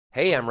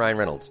Hey, I'm Ryan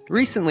Reynolds.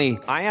 Recently,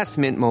 I asked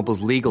Mint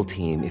Mobile's legal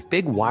team if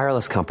big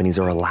wireless companies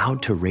are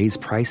allowed to raise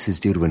prices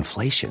due to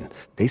inflation.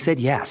 They said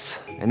yes.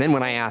 And then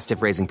when I asked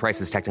if raising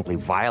prices technically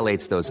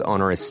violates those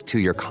onerous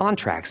two-year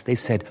contracts, they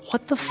said,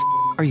 "What the f***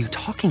 are you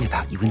talking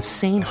about, you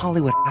insane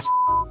Hollywood ass?"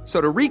 So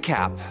to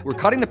recap, we're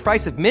cutting the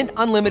price of Mint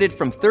Unlimited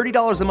from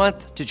 $30 a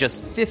month to just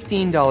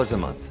 $15 a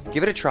month.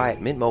 Give it a try at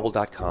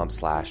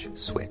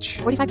mintmobile.com/switch.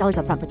 $45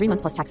 up front for 3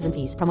 months plus taxes and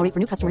fees. Promo rate for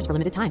new customers for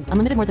limited time.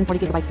 Unlimited more than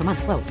 40 gigabytes per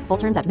month. Slows full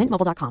terms at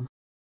mintmobile.com.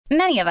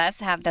 Many of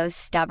us have those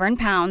stubborn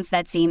pounds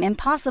that seem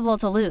impossible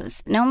to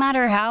lose, no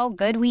matter how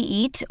good we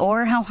eat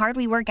or how hard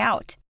we work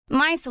out.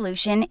 My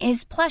solution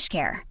is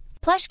PlushCare.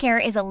 PlushCare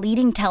is a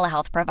leading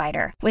telehealth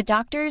provider with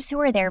doctors who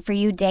are there for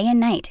you day and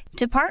night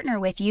to partner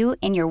with you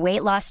in your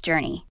weight loss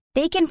journey.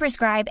 They can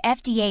prescribe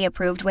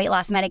FDA-approved weight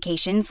loss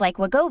medications like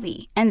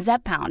Wegovy and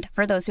Zepbound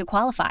for those who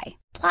qualify.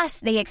 Plus,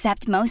 they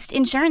accept most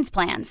insurance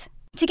plans.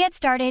 To get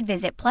started,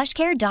 visit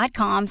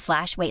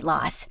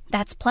plushcare.com/weightloss.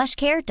 That's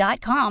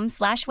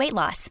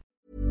plushcare.com/weightloss.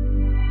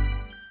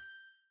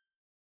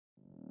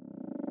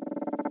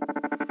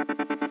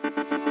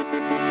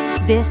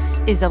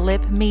 This is a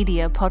Lip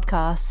Media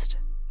podcast.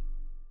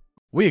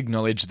 We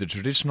acknowledge the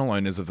traditional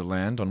owners of the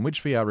land on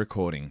which we are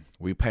recording.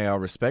 We pay our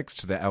respects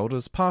to their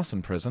elders past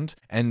and present,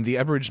 and the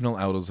Aboriginal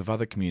elders of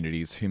other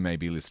communities who may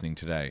be listening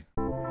today.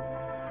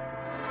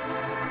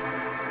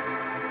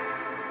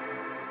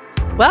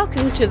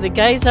 Welcome to The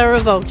Gays Are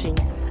Revolting,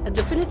 a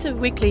definitive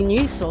weekly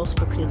news source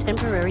for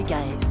contemporary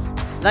gays.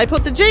 They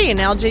put the G in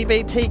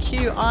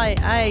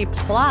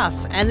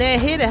LGBTQIA+, and they're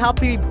here to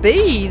help you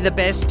be the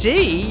best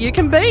G you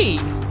can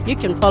be. You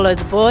can follow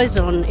the boys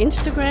on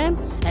Instagram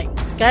at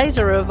Gays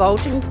Are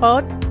Revolting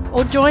Pod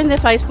or join their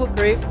Facebook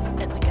group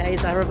at The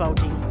Gays Are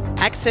Revolting.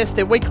 Access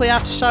their weekly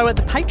after show at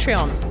the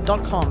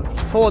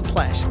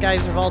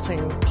patreon.com/Gays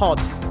Revolting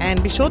Pod.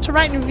 And be sure to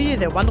rate and review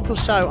their wonderful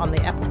show on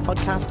the Apple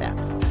Podcast app.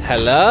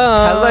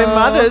 Hello,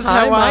 mothers.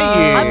 How are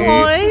you? Hi,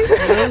 boys.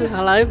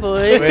 Hello,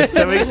 boys. We're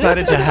so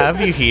excited to have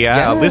you here.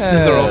 Yes. Our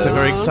listeners are also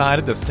very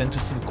excited. They've sent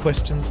us some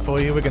questions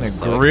for you. We're going to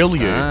grill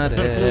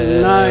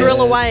No.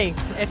 Grill away.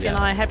 Effie and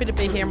I are happy to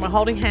be here, and we're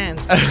holding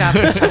hands. To look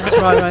after each other.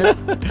 That's right. I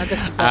got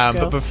your back,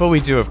 but before we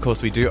do, of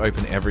course, we do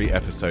open every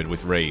episode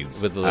with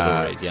reads. With a little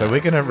read, So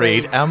we're going to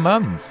read our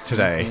mums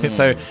today.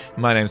 So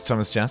my name's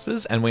Thomas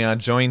Jaspers, and we are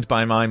joined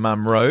by my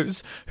mum,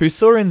 Rose, who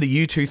saw in the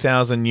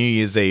U2000 New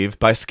Year's Eve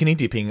by skinny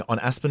dipping on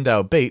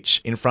Aspendale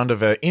Beach in front of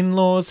her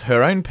in-laws,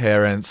 her own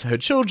parents, her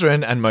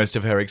children, and most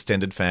of her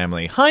extended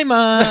family. Hi,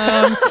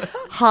 Mum!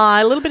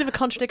 Hi. A little bit of a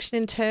contradiction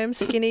in terms,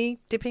 skinny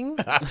dipping.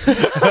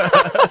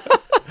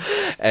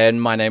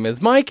 And my name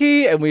is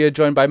Mikey, and we are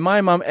joined by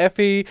my mum,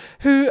 Effie,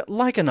 who,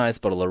 like a nice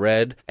bottle of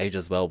red,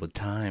 ages well with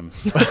time.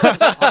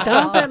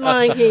 Stop it,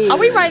 Mikey. Are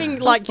we rating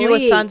like you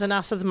as sons and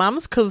us as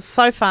mums? Because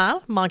so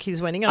far,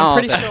 Mikey's winning. And I'm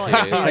pretty sure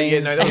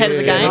he's ahead of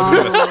the game.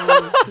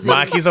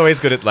 Mikey's always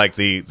good at like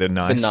the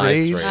nice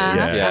reads.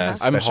 Yeah.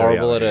 I'm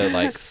horrible at a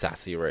like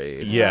sassy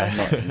read. Yeah.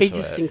 He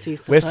just thinks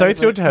he's the We're so favourite.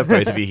 thrilled to have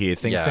both of you here.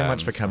 Thanks so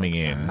much for coming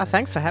in. Oh,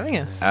 thanks for having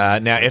us.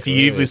 Now, Effie,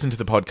 you've listened to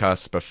the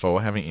podcasts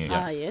before, haven't you?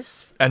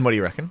 Yes. And what do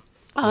you reckon?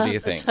 What do you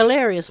think? It's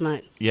hilarious,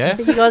 mate. Yeah? I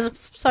think you guys are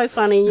so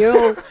funny. You're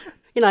all,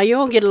 you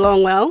all get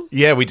along well.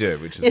 Yeah, we do,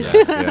 which is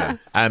nice. Yeah.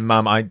 And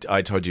Mum, I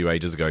told you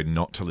ages ago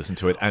not to listen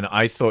to it, and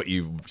I thought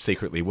you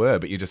secretly were,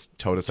 but you just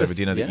told us over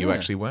dinner that you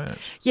actually weren't.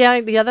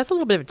 Yeah, that's a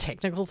little bit of a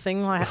technical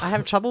thing. I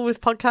have trouble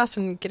with podcasts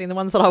and getting the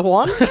ones that I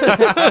want. no,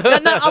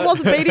 I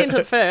was obedient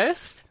at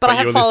first, but I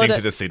have you were followed listening it.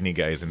 to the Sydney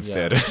Gays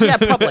instead. Yeah,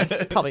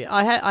 probably.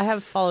 I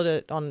have followed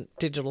it on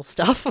digital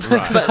stuff,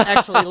 but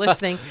actually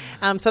listening.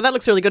 So that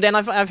looks really good, and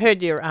I've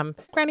heard your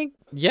Granny.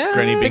 Yeah.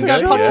 Granny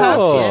Bingo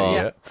podcast.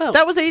 Yeah. Oh.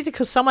 That was easy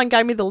because someone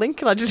gave me the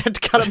link and I just had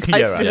to cut and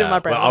paste it in my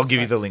brain. Well, I'll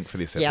give you the link for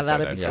this episode. Yeah,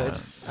 that'd be okay? good.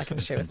 I can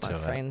share with my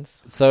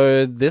friends.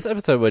 So this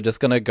episode, we're just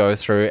going to go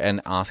through and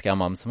ask our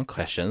mum some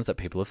questions that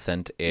people have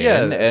sent in.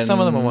 Yeah, and some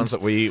of them are ones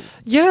that we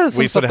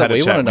sort of had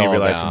a chat and we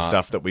realised about. some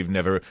stuff that we've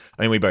never...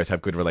 I mean, we both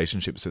have good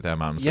relationships with our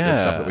mums, but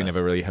there's stuff that we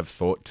never really have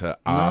thought to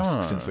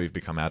ask since we've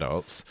become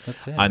adults.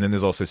 That's it. And then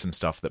there's also some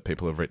stuff that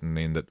people have written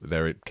in that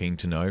they're keen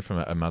to know from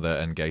a mother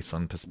and gay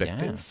son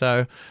perspective. Yeah.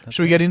 So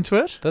should we get into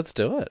it? Let's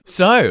do it.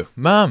 So,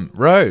 Mum,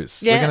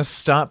 Rose, Yeah. we're going to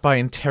start by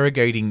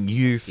interrogating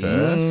you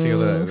first. You're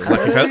the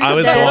lucky person.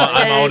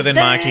 I'm older than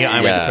Mikey.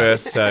 I went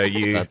first, so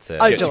you That's it.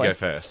 get to go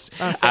first.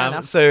 fair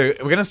enough. So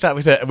we're going to start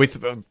with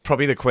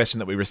probably the question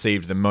that we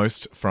received the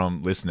most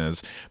from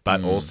listeners,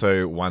 but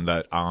also one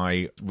that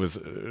I was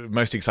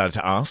most excited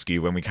to ask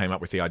you when we came up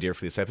with the idea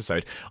for this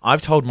episode.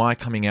 I've told my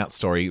coming out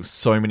story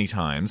so many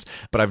times,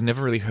 but I've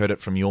never really heard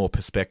it from your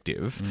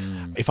perspective.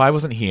 If I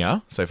wasn't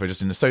here, so if we're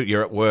just so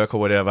you're at work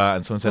or whatever,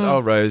 and someone said, "Oh,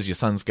 Rose, your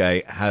son's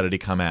gay. How did he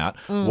come out?"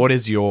 What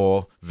is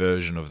your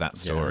version of that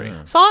story?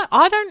 Yeah. So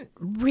I don't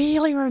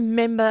really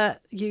remember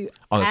you.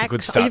 Oh, that's a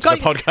good start to the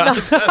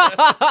podcast.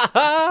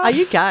 Are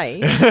you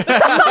gay?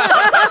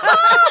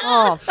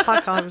 Oh,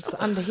 fuck, I was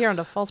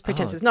under false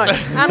pretenses. No.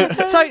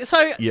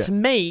 So Yeah. to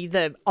me,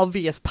 the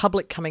obvious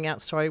public coming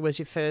out story was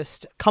your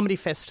first comedy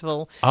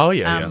festival. Oh,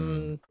 yeah.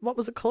 What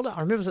was it called? I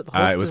remember it was at the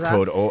Horse It was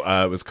Bazaar.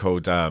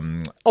 called.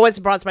 Always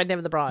the Bridesmaid,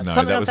 Never the Bride. No,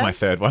 Something that like was that? my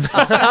third one.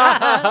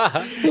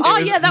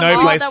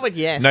 That would,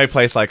 yes. No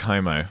place like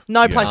homo.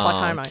 No Yeah. place like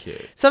homo.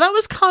 cute. So that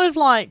was kind of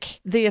like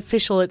the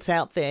official it's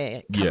out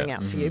there coming Yeah.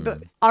 out for you.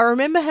 But I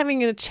remember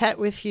having a chat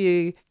with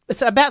you.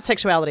 It's about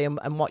sexuality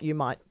and what you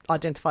might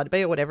identify to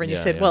be or whatever. And you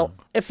Yeah, said, yeah. well,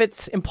 if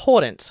it's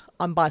important,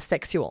 I'm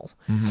bisexual.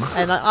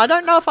 And I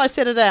don't know if I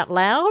said it out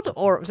loud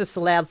or it was just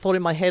a loud thought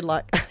in my head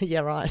like,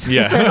 yeah, right.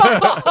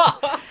 Yeah.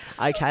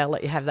 Okay, I'll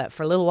let you have that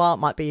for a little while. It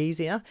might be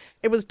easier.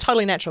 It was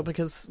totally natural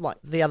because, like,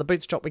 the other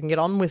boots drop, we can get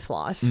on with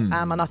life. And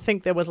I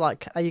think there was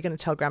like, are you going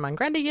to tell Grandma and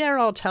Grandy? Yeah,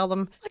 I'll tell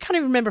them. I can't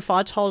even remember if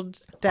I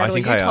told Dad I or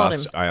think you told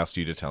him. I asked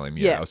you to tell him.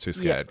 Yeah, I was too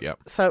scared. Yeah.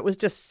 So it was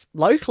just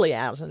locally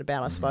out and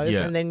about, I suppose.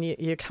 Yeah. And then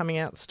your coming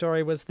out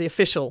story was the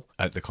official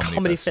At the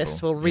comedy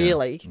festival.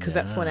 really, because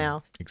that's when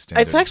our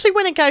Extended. It's actually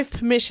when it gave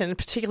permission,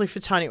 particularly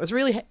for Tony. It was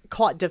really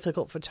quite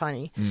difficult for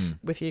Tony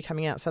with you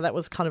coming out. So that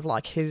was kind of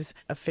like his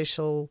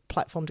official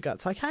platform to go,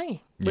 it's okay.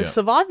 We've Yeah.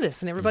 survived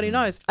this and everybody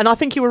knows. And I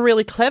think you were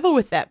really clever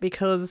with that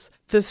because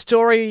the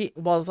story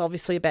was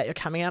obviously about your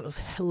coming out. It was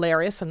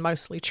hilarious and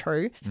mostly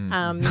true.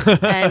 And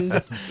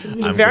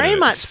you very good at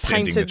much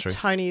extending the painted truth.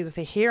 Tony as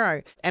the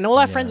hero. And all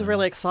our friends were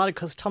really excited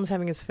because Tom's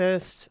having his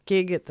first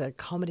gig at the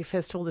comedy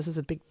festival. This is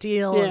a big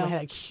deal. And Yeah. we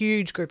had a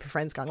huge group of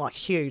friends going, like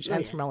huge,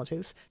 and some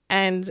relatives.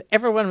 And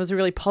everyone was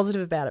really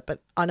positive about it. But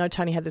I know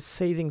Tony had this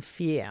seething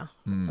fear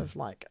of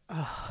like,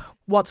 oh,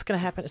 what's going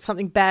to happen?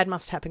 Something bad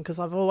must happen because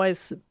I've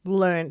always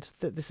learned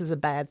that this is a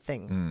bad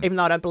thing. Even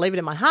though I don't believe it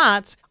in my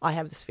heart, I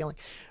have this feeling.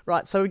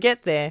 Right, so we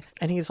get there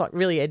and he's like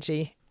really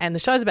edgy. And the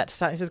show's about to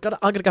start. He says, I've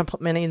got to go and put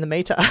Manny in the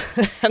meter.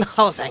 And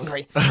I was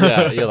angry.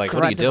 Yeah, you're like,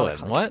 what are you Grabbed doing?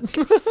 him What?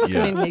 Fucking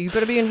in here. You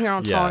better be in here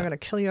on time. Yeah. I'm going to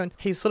kill you. And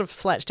he's sort of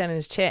slouched down in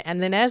his chair.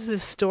 And then as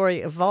this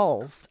story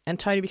evolves and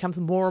Tony becomes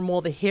more and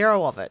more the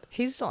hero of it,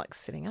 he's like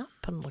sitting up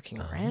and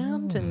looking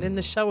around. And then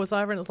the show was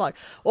over and it was like,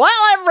 well,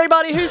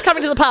 everybody who's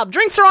coming to the pub,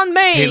 drinks are on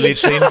me. He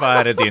literally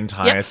invited the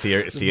entire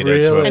theatre to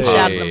Really? a And pub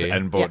shouted them.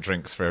 and bought Yeah.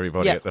 drinks for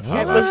everybody Yeah. at the It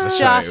pub. was After the show.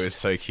 just It was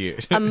so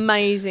cute.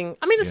 Amazing.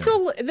 I mean, it's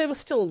still there was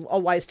still a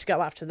ways to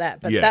go after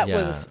that, but Yeah. that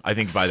Yeah. was I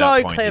think by so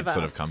that point clever. he'd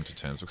sort of come to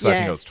terms because I Yeah.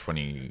 think I was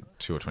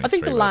 22 or 23. I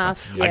think the by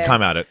last- time. yeah. I'd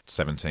come out at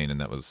 17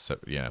 and that was,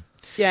 yeah.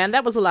 Yeah, and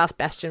that was the last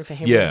bastion for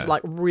him. Yeah. Was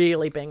like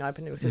really being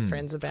open with his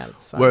friends about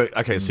it. So. Well,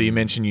 okay, so you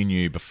mentioned you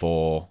knew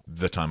before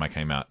the time I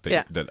came out that,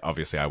 Yeah. that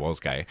obviously I was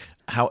gay.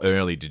 How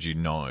early did you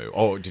know,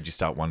 or did you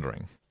start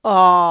wondering?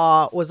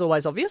 Was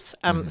always obvious.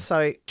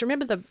 So, do you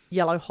remember the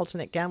yellow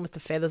halter-neck gown with the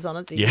feathers on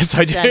it? That you Yes, used to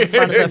I stand in do.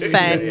 front of the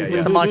fan Yeah, yeah.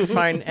 with the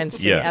microphone and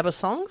sing Yeah. ABBA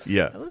songs.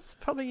 Yeah. That's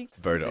probably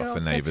Borrowed it where off I the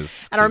was there.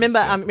 neighbours' And I remember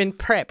kids, yeah. in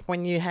prep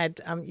when you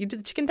had you did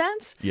the chicken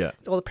dance. Yeah.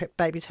 All the prep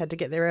babies had to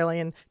get there early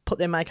and put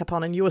their makeup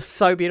on, and you were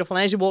so beautiful.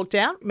 And as you walked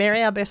out,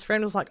 Mary, our best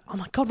friend, was like, "Oh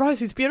my God,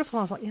 Rosie's beautiful."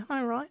 I was like, "Yeah, I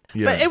know, right?"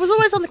 Yeah. But it was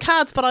always on the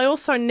cards. But I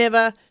also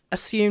never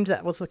assumed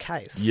that was the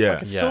case. Yeah.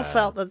 Like, I still Yeah.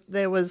 felt that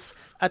there was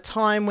a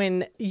time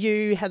when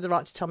you had the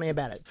right to tell me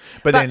about it.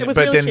 But it was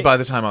really cute. by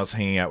the time I was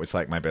hanging out with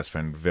like my best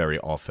friend very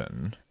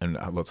often and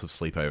lots of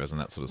sleepovers and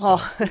that sort of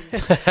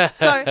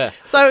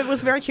stuff. So it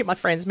was very cute. My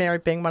friends, Mary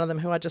being one of them,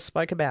 who I just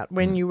spoke about,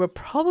 when you were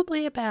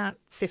probably about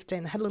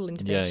 15, they had a little Yeah,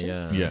 intervention.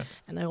 yeah. Yeah.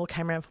 And they all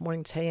came around for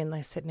morning tea and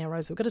they said, "Now,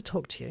 Rose, we've got to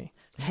talk to you.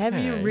 Have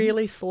you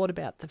really thought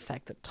about the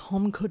fact that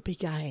Tom could be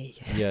gay?"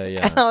 Yeah, And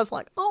yeah. I was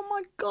like, "Oh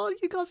my God,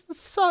 you guys are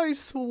so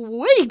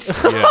sweet.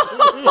 Yeah.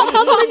 I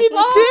can't believe you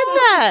did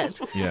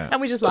that." Yeah.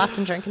 And we just laughed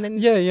and drank and then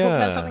Yeah, talked yeah.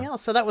 about something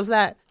else. So that was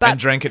that. But And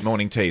drank at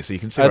morning tea, so you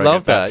can see I where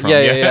love get that. from.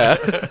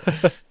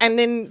 Yeah. And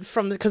then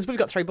because we've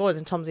got three boys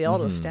and Tom's the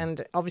oldest, Mm-hmm.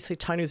 and obviously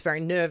Tony was very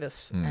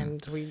nervous, Mm.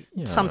 and we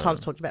sometimes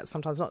talked about it,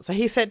 sometimes not. So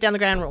he set down the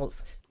ground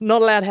rules: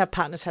 not allowed to have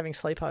partners having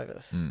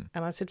sleepovers.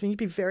 And I said, "Well, you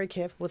be very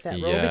careful with that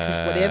rule because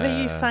whatever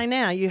you Yeah. say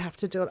now, you have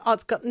to do it." Oh,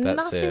 it's got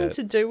nothing it.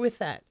 to do with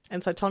that.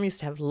 And so Tom used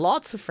to have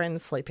lots of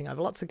friends sleeping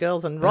over, lots of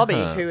girls, and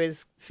Robbie, who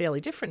is fairly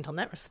different on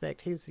that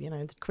respect, he's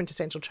the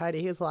quintessential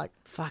tradie. He was like,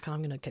 "Fuck,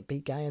 I'm going to be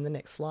gay in the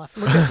next life."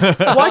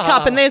 Woke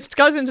up and then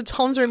goes into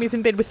Tom's room. He's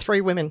in bed with 3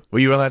 women. Were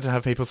you allowed to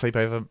have people sleep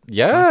over?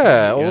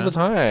 Yeah, all Yeah. the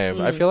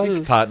time. I feel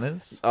like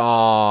Partners?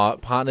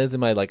 partners in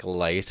my like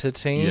later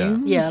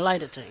teens. Yeah,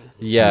 later teen.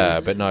 Yeah,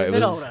 but no, it A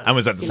bit was. older. And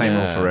was that the same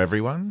rule Yeah. for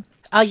everyone?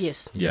 Oh,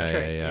 yes. Yeah,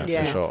 True.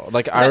 yeah, for sure.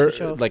 Like For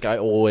sure. I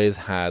always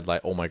had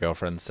like all my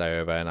girlfriends stay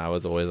over, and I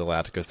was always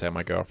allowed to go stay at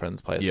my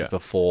girlfriend's places Yeah.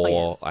 before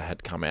Oh, I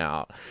had come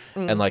out.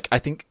 And like I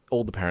think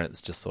all the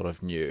parents just sort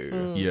of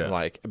knew. Yeah.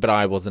 Like, but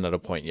I wasn't at a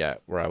point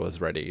yet where I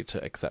was ready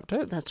to accept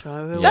it. That's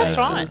right. That's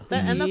right.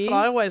 And that's what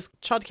I always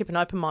tried to keep an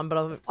open mind,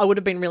 but I would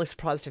have been really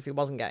surprised if he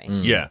wasn't gay.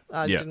 Yeah.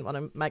 I didn't want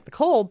to make the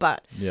call,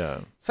 but...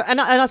 Yeah. So,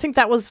 and I think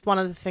that was one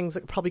of the things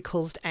that probably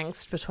caused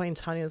angst between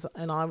Tony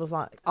and I. Was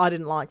like, I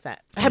didn't like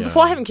that.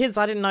 Before having kids,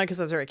 I didn't know, because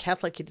I was very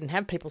Catholic, you didn't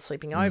have people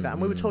sleeping over.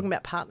 And we were talking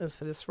about partners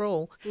for this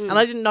rule. And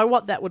I didn't know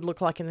what that would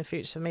look like in the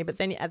future for me. But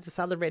then you add this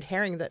other red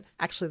herring that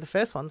actually the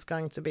first one's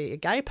going to be a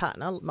gay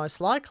partner,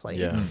 most likely.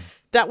 Yeah.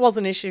 That was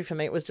an issue for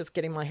me. It was just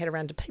getting my head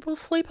around, do people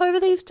sleep over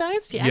these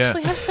days? Do you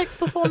actually have sex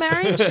before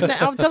marriage? And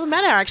it doesn't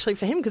matter actually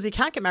for him, because he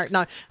can't get married.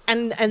 No.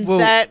 And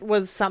that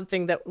was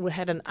something that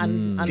had an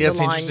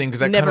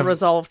underlying, never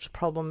resolved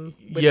problem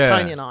with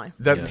Tony and I.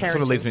 That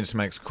sort of leads me to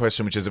my next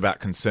question, which is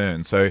about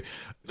concern. So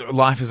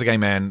life as a gay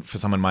man for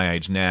someone my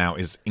age now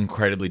is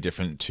incredibly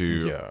different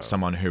to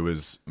someone who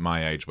was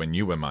my age when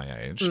you were my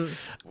age.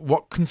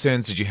 What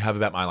concerns did you have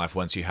about my life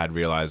once you had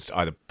realised,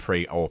 either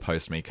pre or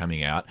post me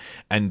coming out?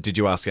 And did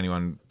you ask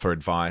anyone for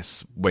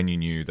advice when you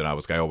knew that I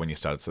was gay, or when you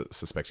started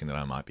suspecting that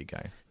I might be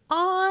gay?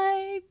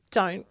 I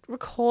don't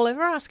recall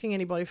ever asking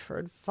anybody for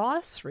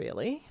advice,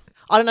 really.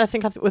 I don't know, I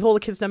think with all the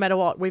kids, no matter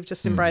what, we've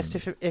just embraced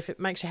if it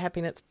makes you happy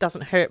and it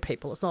doesn't hurt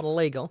people, it's not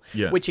illegal,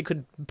 which you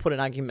could put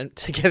an argument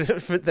together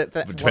for that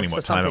depending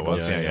what time it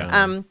was.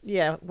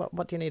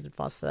 What do you need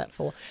advice for that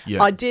for?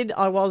 Yeah.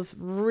 I was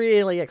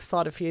really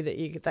excited for you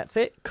that that's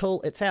it,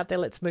 cool, it's out there,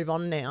 let's move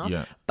on now.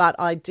 Yeah. But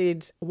I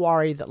did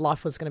worry that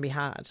life was going to be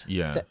hard.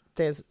 Yeah. That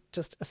there's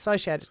just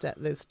associated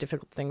that there's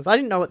difficult things. I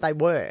didn't know what they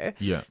were.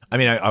 Yeah. I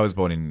mean, I was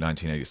born in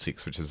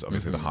 1986, which is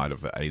obviously the height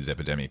of the AIDS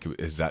epidemic.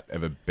 Has that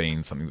ever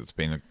been something that's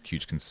been a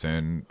huge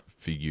concern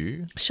for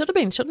you? Should have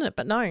been, shouldn't it?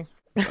 But no. I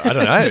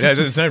don't know.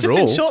 There's no rule.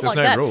 In short, There's like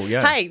no that. rule.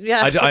 Yeah. Hey,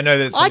 yeah. I know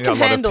that's something a lot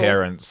handle of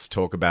parents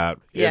talk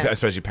about, Yeah.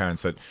 especially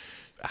parents that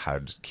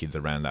had kids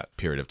around that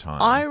period of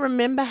time. I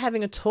remember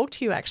having a talk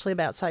to you actually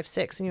about safe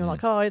sex, and you were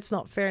like, oh, it's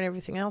not fair and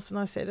everything else. And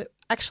I said,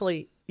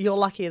 actually, you're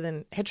luckier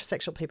than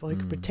heterosexual people who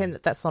can pretend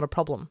that that's not a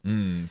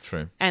problem.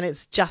 True. And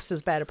it's just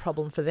as bad a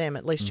problem for them.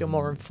 At least you're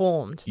more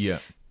informed. Yeah.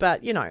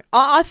 But, you know,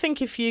 I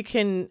think if you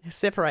can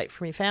separate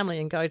from your family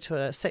and go to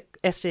a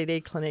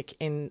STD clinic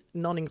in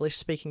non-English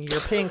speaking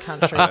European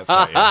country. That's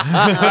right,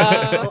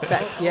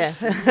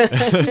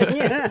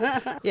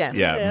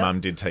 yeah. Mum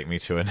did take me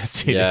to an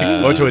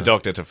STD or to a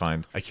doctor to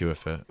find a cure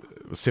for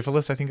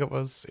syphilis, I think it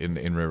was,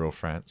 in rural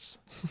France.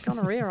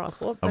 Gonorrhea, I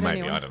thought. But Or maybe,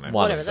 anyway. I don't know.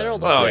 Whatever, they're all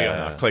the Oh, same.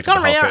 yeah, I've collected the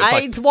whole Gonorrhea, set. It's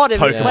like AIDS,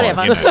 whatever.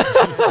 Pokemon,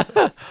 you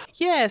know.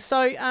 Yeah,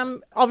 so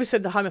obviously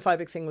the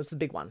homophobic thing was the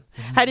big one.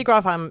 How do you grow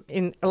up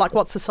in, like,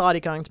 what's society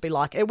going to be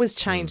like? It was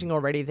changing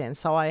already then,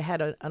 so I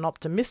had an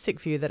optimistic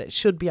view that it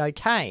should be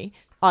okay.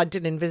 I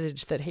didn't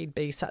envisage that he'd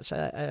be such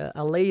a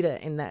leader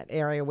in that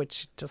area,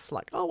 which just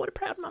like, oh, what a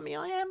proud mummy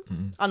I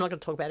am. I'm not going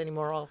to talk about it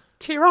anymore. I'll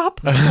tear up.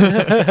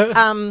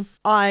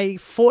 I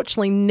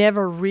fortunately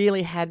never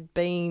really had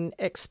been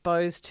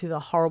exposed to the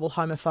horrible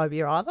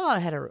homophobia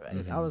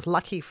either. I was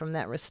lucky from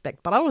that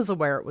respect, but I was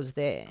aware it was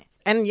there.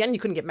 And you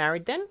couldn't get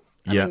married then.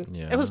 I mean,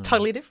 it was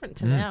totally different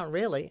to now,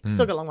 really. It's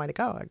still got a long way to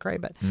go, I agree.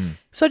 But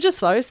so just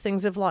those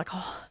things of like,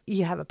 oh,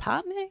 you have a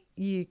partner,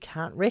 you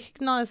can't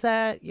recognise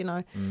that, you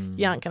know,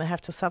 you aren't going to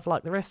have to suffer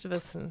like the rest of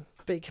us and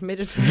be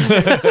committed for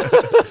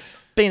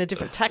be in a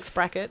different tax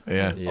bracket, all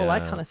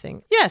that kind of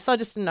thing. Yeah, so I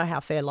just didn't know how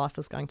fair life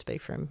was going to be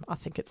for him. I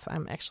think it's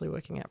actually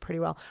working out pretty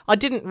well. I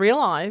didn't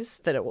realise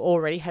that it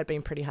already had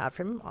been pretty hard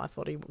for him. I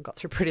thought he got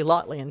through pretty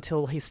lightly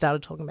until he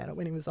started talking about it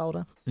when he was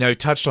older. Now, you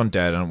touched on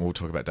Dad, and we'll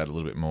talk about Dad a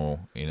little bit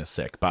more in a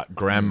sec, but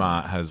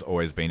Grandma has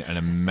always been an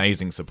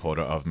amazing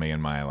supporter of me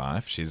and my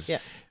life. She's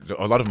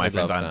a lot of my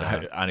friends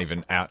aren't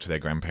even out to their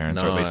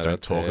grandparents, or at least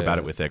don't talk about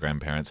it with their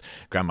grandparents.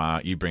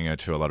 Grandma, you bring her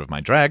to a lot of my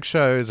drag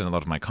shows and a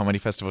lot of my comedy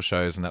festival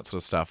shows and that sort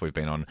of stuff. We've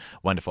been on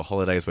wonderful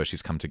holidays where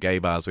she's come to gay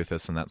bars with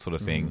us and that sort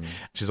of thing.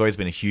 She's always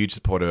been a huge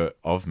supporter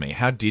of me.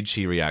 How did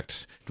she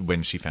react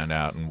when she found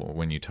out and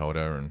when you told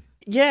her? And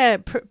yeah,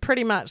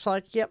 pretty much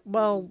like, yep,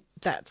 well,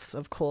 that's,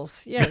 of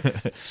course,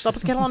 yes. Stop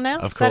with the kettle on now?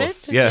 Of Is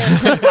course, that it?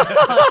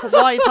 yeah.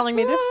 Why are you telling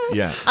me this?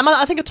 Yeah.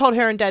 I think I told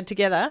her and Dad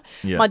together.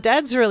 Yeah. My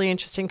dad's really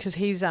interesting because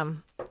he's not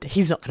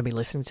going to be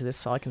listening to this,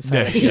 so I can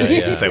say that.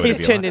 Say whatever He's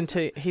you turned like.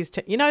 into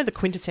you know, the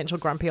quintessential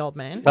grumpy old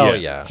man. Oh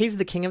yeah. He's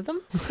the king of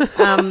them.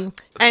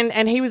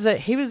 And he was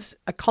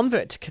a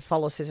convert to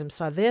Catholicism,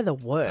 so they're the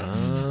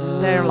worst.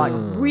 They're like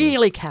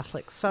really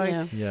Catholic.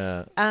 So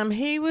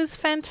he was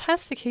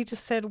fantastic. He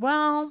just said,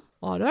 well,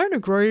 I don't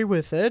agree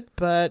with it,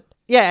 but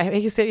yeah,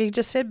 he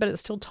just said, but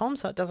it's still Tom,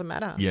 so it doesn't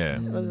matter. Yeah.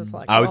 It was just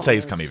like, I would say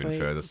he's that's come even sweet.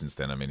 further since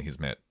then. I mean, he's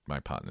met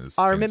my partners.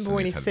 I since, remember and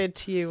when he he's had said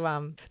to you,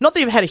 not that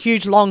you've had a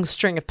huge long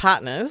string of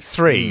partners.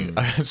 three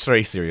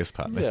serious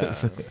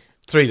partners.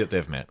 3 that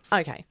they've met.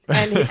 Okay.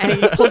 And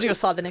he pulled you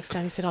aside the next day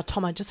and he said, oh,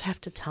 Tom, I just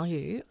have to tell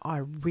you, I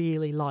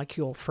really like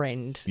your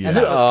friend. Yeah. And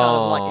that was kind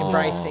of like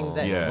embracing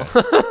that. Yeah.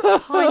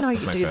 I know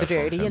you my do the first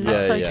long dirty time and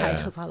partner. that's Yeah, okay yeah.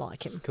 because I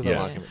like him. Because Yeah.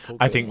 I like him. It's all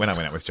I good. think when I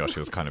went out with Josh, he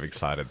was kind of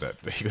excited that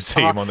he could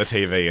see him on the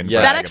TV and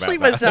Yeah. That brag actually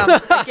about was,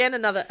 that. again,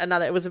 another,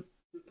 it was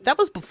That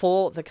was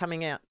before the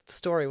coming out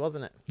story,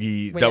 wasn't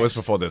it? That was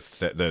before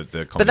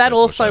the But that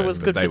also show, was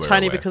good for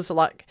Tony because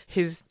like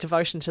his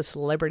devotion to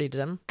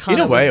celebritydom. In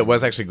a way, it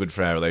was actually good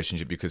for our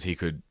relationship because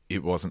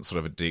it wasn't sort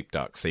of a deep,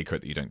 dark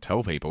secret that you don't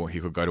tell people. He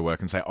could go to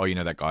work and say, oh, you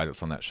know that guy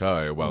that's on that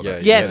show? Well,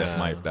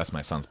 that's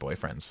my son's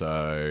boyfriend.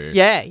 So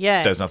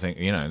yeah. There's nothing,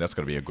 that's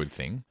got to be a good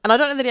thing. And I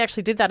don't know that he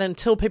actually did that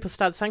until people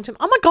started saying to him,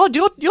 oh my God,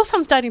 your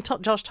son's dating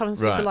Josh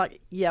Thomas. Right.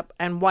 Like, yep,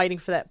 and waiting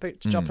for that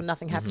boot to drop and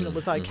nothing happened. It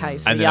was okay.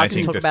 So and I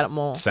can talk about it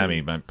more.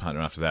 Sammy, my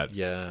partner after that,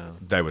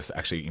 they were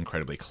actually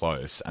incredibly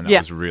close. And that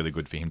was really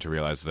good for him to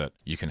realise that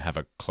you can have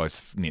a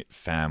close-knit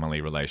family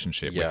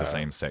relationship with the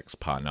same-sex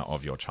partner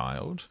of your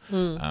child.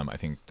 I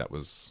think that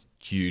was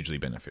hugely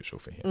beneficial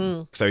for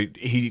him. So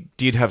he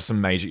did have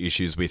some major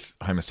issues with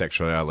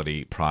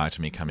homosexuality prior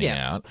to me coming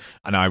out.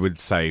 And I would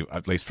say,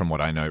 at least from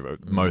what I know,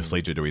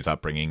 mostly due to his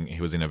upbringing,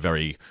 he was in a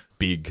very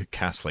big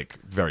Catholic,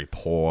 very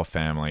poor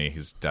family.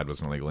 His dad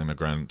was an illegal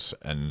immigrant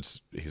and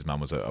his mum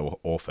was an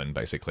orphan,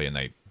 basically, and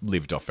they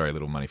lived off very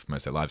little money for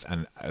most of their lives.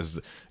 And as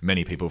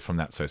many people from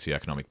that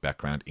socioeconomic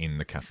background in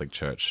the Catholic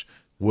Church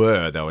they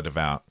were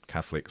devout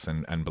Catholics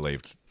and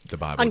believed the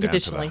Bible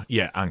unconditionally.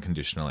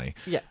 Unconditionally.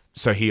 Yeah.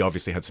 So he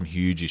obviously had some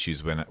huge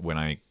issues when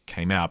I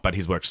came out, but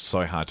he's worked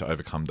so hard to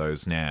overcome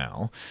those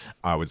now.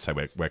 I would say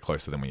we're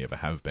closer than we ever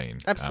have been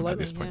at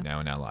this point now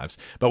in our lives.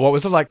 But what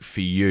was it like for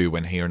you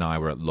when he and I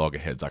were at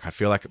loggerheads? Like, I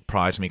feel like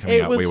prior to me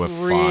coming out, we were fighting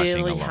a lot. It was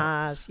really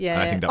hard, yeah.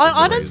 And I think that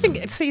was don't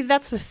think... See,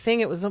 that's the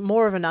thing. It was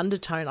more of an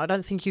undertone. I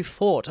don't think you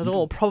fought at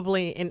all,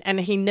 probably. And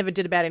he never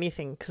did about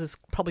anything because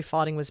probably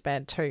fighting was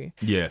bad too.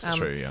 Yes,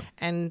 true, yeah.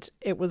 And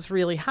it was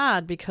really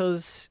hard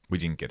because... we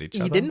didn't get each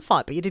other. You didn't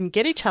fight, but you didn't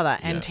get each other.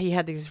 And he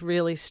had these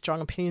really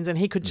strong opinions and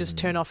he could just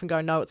turn off and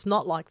go, no, it's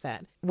not like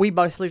that. We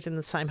both lived in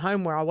the same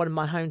home where I wanted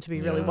my home to be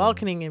really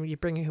welcoming and you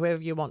bring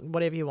whoever you want,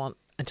 whatever you want,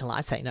 until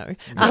I say no.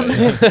 How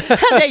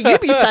dare you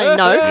be saying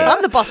no?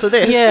 I'm the boss of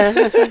this.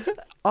 Yeah.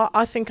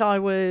 I think I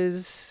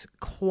was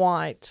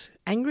quite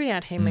angry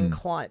at him and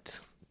quite,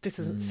 this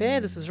isn't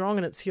fair, this is wrong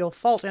and it's your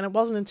fault. And it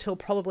wasn't until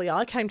probably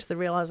I came to the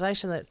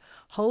realisation that,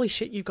 holy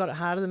shit, you've got it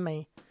harder than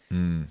me.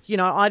 You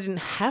know, I didn't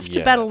have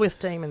to battle with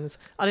demons.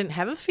 I didn't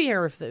have a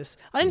fear of this.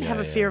 I didn't have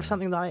a fear of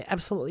something that I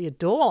absolutely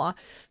adore.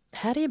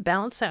 How do you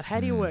balance that? How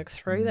do you work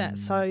through that?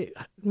 So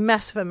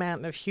massive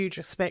amount of huge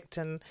respect,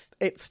 and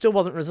it still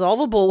wasn't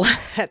resolvable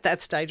at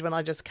that stage when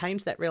I just came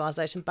to that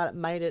realisation, but it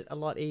made it a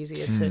lot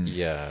easier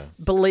to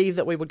believe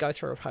that we would go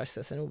through a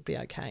process and it would be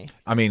okay.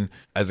 I mean,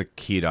 as a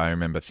kid, I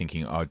remember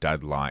thinking, oh,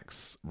 Dad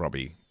likes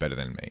Robbie better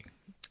than me.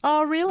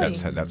 Oh, really?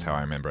 That's how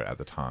I remember it at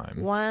the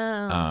time.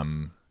 Wow.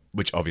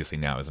 Which obviously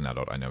now as an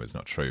adult I know is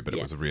not true, but it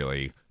was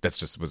really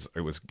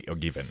it was a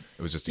given.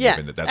 It was just a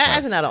given that's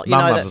as an adult,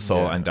 Mum loves us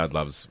all, and Dad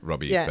loves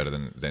Robbie better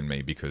than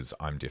me because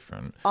I'm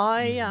different.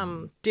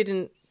 I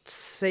didn't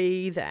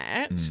see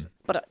that,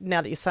 but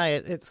now that you say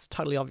it, it's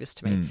totally obvious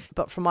to me.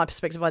 But from my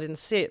perspective, I didn't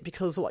see it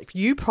because what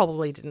you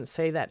probably didn't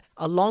see that,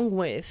 along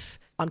with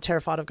I'm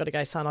terrified I've got a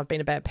gay son, I've been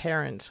a bad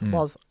parent,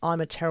 was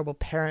I'm a terrible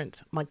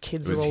parent, my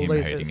kids are all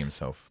losers. Hating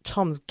himself.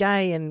 Tom's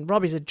gay and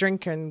Robbie's a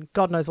drinker and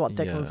God knows what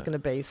Declan's going to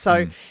be.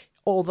 So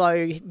although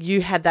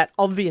you had that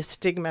obvious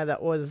stigma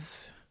that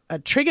was a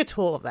trigger to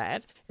all of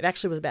that, it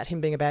actually was about him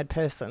being a bad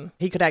person.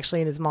 He could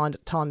actually in his mind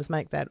at times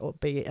make that or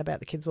be about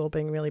the kids all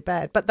being really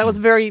bad. But that was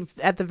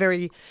at the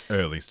very...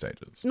 early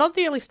stages. Not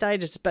the early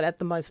stages, but at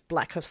the most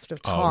blackest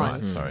of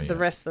times. Oh, right. Sorry, the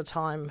rest of the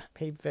time,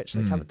 he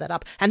virtually covered that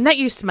up. And that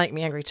used to make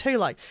me angry too.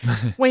 Like,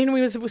 when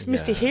we was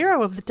Mr.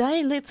 Hero of the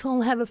day, let's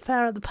all have a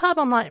fire at the pub,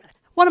 I'm like...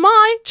 what am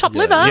I? Chopped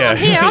liver? I'm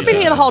here. I've been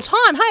here the whole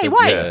time. Hey,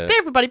 wait, get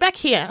everybody back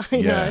here.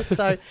 You know,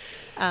 so...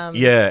 I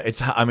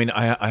mean,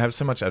 I have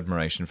so much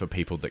admiration for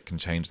people that can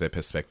change their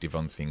perspective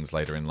on things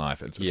later in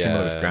life. It's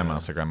similar with Grandma.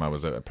 So Grandma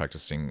was a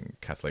practicing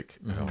Catholic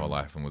her whole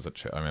life and was at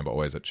church. I remember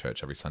always at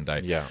church every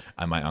Sunday. Yeah.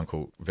 And my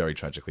uncle very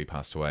tragically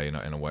passed away in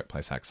a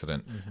workplace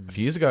accident a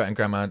few years ago. And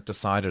Grandma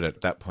decided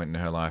at that point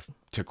in her life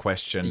to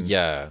question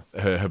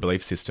her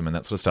belief system and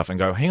that sort of stuff and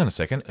go, hang on a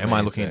second, am I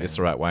looking at this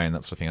the right way and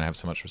that sort of thing? And I have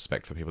so much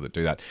respect for people that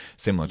do that,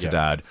 similar to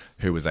Dad,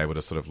 who was able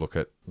to sort of look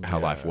at how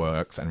life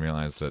works and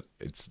realise that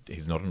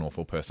he's not an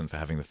awful person for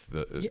having a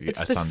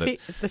son that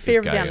the fear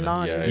of the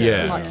unknown.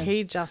 Like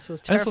he just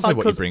was terrified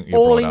because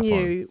all he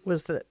knew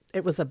was that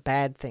it was a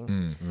bad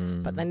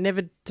thing, but they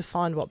never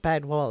defined what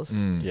bad was.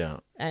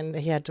 And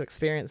he had to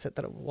experience it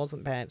that it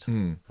wasn't bad.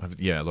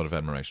 A lot of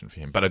admiration for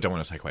him. But I don't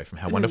want to take away from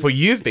how wonderful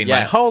you've been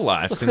my whole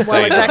life since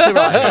Well, exactly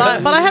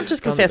right. But I have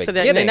just confessed that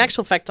in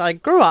actual fact, I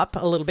grew up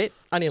a little bit,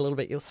 only a little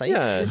bit, you'll see,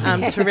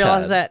 to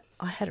realise that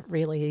I had it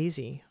really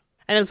easy.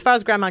 And as far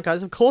as Grandma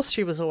goes, of course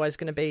she was always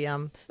going to be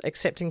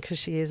accepting because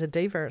she is a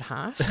diva at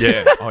heart.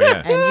 Yeah, oh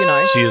yeah. And you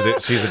know.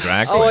 She's a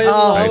drag queen,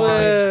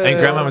 basically. And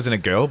Grandma was in a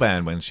girl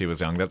band when she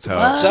was young. That's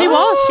how she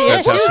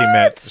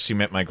was. She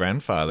met my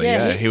grandfather.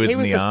 Yeah, he was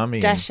in the army.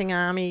 Dashing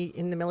army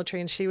in the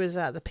military, and she was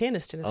the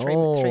pianist in a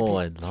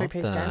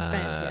three-piece dance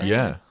band.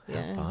 Yeah.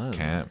 Fun.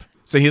 Camp.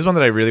 So here's one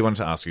that I really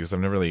wanted to ask you because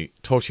I've never really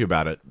talked to you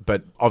about it,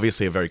 but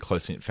obviously a very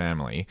close-knit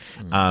family.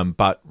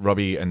 But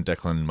Robbie and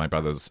Declan, my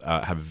brothers,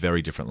 have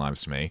very different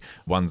lives to me.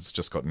 One's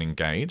just gotten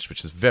engaged,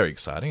 which is very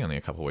exciting, only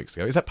a couple of weeks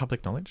ago. Is that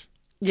public knowledge?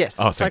 Yes,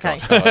 Oh, it's thank okay.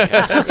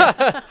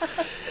 God.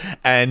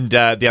 And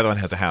the other one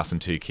has a house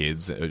and 2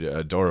 kids,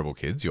 adorable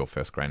kids, your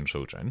first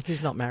grandchildren.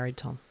 He's not married,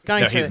 Tom.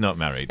 He's not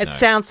married. It no.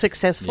 sounds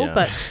successful,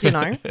 but,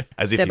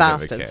 As if they're you've ever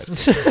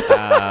bastards.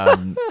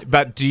 cared.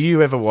 But do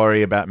you ever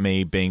worry about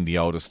me being the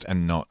oldest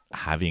and not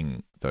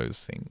having those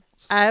things?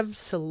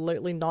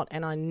 Absolutely not,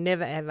 and I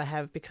never ever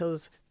have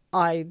because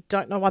I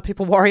don't know why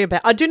people worry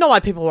about. I do know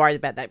why people worry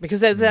about that because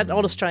there's that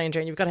old Australian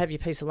dream. You've got to have your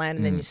piece of land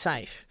and then you're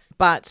safe.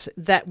 But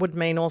that would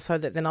mean also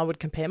that then I would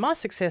compare my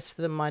success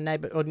to my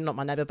neighbour, or not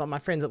my neighbour, but my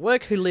friends at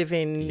work who live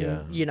in,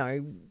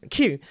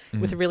 Kew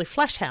with a really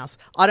flash house.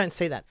 I don't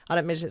see that. I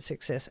don't measure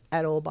success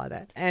at all by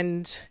that.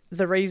 And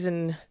the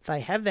reason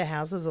they have their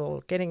houses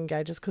or getting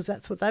engaged is because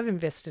that's what they've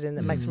invested in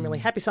that makes them really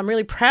happy. So I'm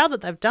really proud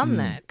that they've done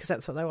that because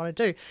that's what they want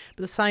to do.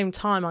 But at the same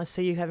time, I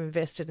see you have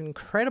invested an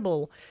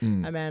incredible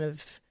amount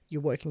of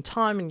your working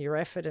time and your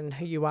effort and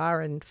who you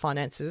are and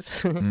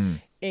finances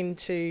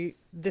into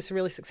this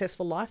really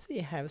successful life that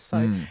you have.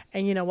 So,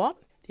 and you know what?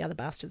 The other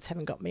bastards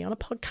haven't got me on a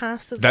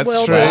podcast that's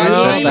That's true.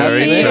 That's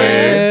very true.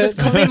 This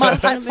could be my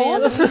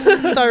platform.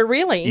 So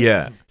really,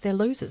 they're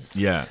losers.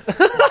 Yeah.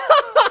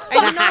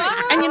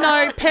 And you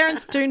know,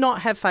 parents do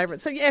not have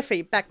favourites. So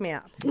Effie, back me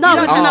up. No,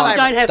 You we don't don't have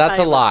have That's a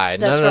favourites. lie.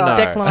 That's No. right.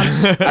 Declan, I'm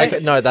just Okay,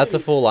 no, that's a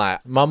full lie.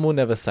 Mum will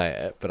never say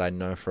it, but I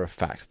know for a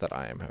fact that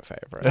I am her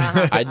favourite.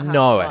 I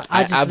know it.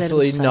 I just let him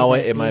absolutely say know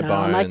that, it in my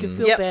bones. Make him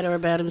feel better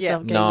about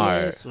himself. Yeah. No,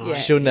 Yes, right.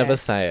 she'll never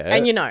say it.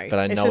 And you know, but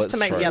I it's know just it's to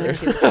make true. the other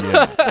kids.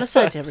 But I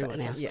say it to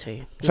everyone else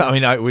too. So, I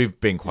mean, we've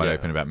been quite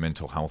open about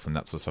mental health and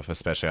that sort of stuff,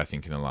 especially, I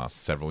think, in the last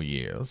several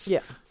years.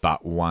 Yeah.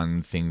 But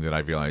one thing that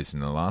I've realised in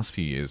the last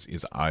few years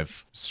is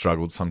I've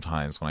struggled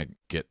sometimes when I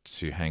get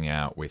to hang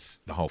out with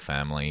the whole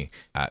family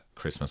at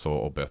Christmas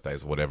or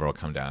birthdays or whatever, or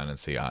come down and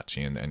see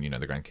Archie and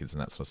the grandkids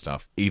and that sort of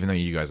stuff. Even though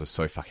you guys are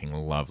so fucking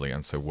lovely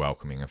and so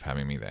welcoming of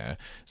having me there,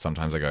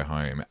 sometimes I go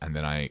home and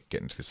then I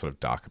get into this sort of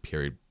darker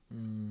period.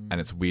 And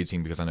it's a weird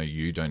thing because I know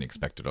you don't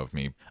expect it of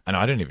me, and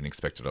I don't even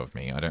expect it of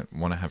me. I don't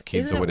want to have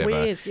kids Isn't or it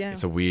whatever. weird? Yeah.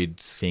 It's a weird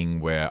thing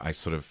where I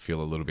sort of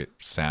feel a little bit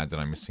sad that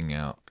I'm missing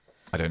out.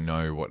 I don't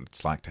know what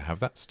it's like to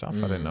have that stuff.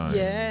 I don't know.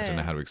 Yeah. I don't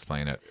know how to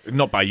explain it.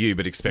 Not by you,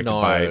 but expected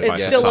No, by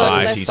It's still a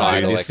society to do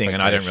societal this thing,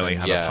 and I don't really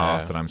have expectation. a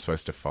path Yeah. that I'm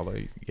supposed to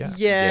follow. Yeah.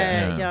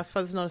 Yeah, I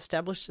suppose it's not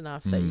established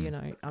enough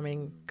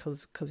that,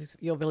 because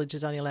your village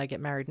is only allowed to get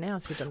married now,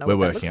 so you don't know We're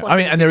what that working. looks I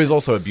like. mean, and there is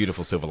also a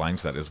beautiful silver lining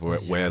to that is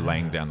we're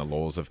laying down the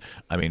laws of.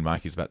 I mean,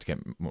 Mikey's about to get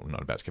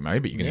not about to get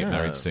married, but you're going to get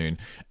married soon,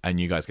 and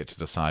you guys get to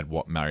decide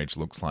what marriage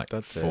looks like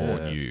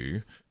for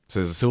you. So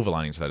there's a silver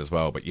lining to that as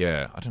well. But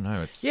yeah, I don't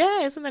know. It's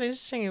isn't that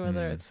interesting?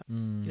 Whether it's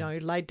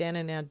laid down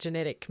in our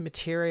genetic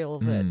material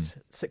that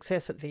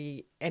success at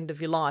the end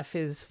of your life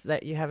is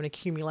that you have an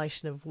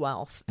accumulation of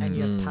wealth and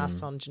you have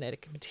passed on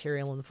genetic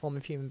material in the form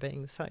of human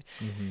beings. So,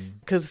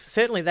 because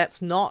certainly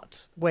that's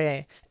not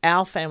where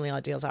our family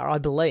ideals are, I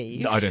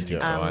believe. No, I don't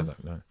think so either.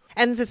 No.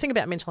 And the thing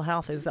about mental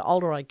health is the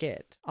older I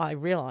get, I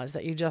realise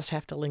that you just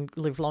have to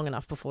live long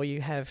enough before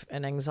you have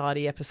an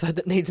anxiety episode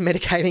that needs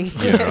medicating.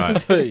 Yeah,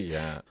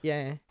 right.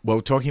 Yeah.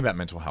 Well, talking about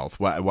mental health,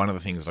 one of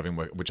the things that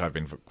which I've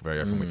been very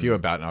open with you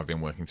about, and I've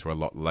been working through a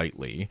lot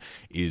lately,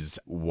 is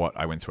what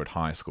I went through at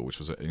high school, which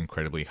was an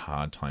incredibly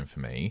hard time for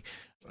me.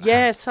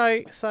 Yeah.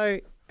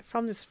 So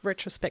from this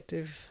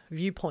retrospective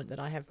viewpoint that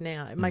I have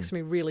now, it makes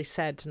me really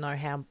sad to know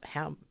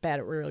how bad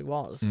it really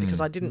was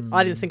because I didn't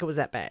think it was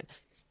that bad.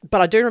 But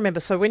I do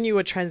remember, so when you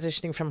were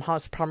transitioning from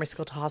primary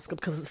school to high school,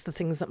 because it's the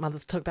things that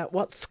mothers talk about,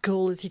 what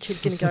school is your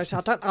kid going to go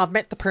to? I've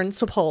met the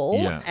principal,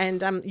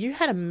 and you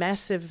had a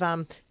massive,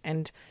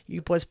 and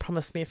you boys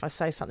promised me if I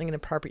say something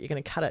inappropriate, you're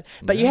going to cut it.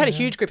 But you had a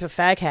huge group of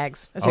fag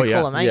hags, as we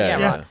call them, eh?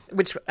 Yeah. Right.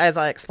 Which, as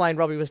I explained,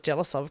 Robbie was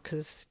jealous of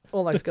because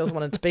all those girls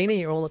wanted to be near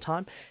you all the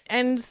time.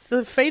 And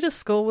the feeder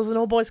school was an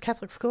all-boys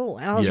Catholic school,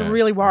 and I was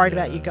really worried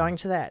about you going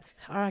to that.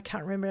 Oh, I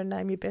can't remember her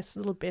name, your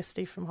little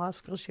bestie from high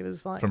school. She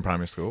was like... From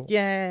primary school?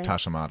 Yeah.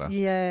 Tasha Marta.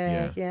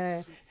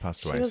 Yeah.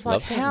 Passed She away. was like,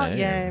 Love that how... name.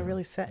 Yeah,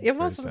 really sad. It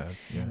wasn't... sad,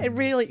 yeah. It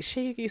really...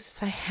 She used to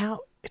say,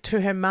 how...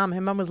 To her mum.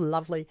 Her mum was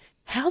lovely.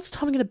 How's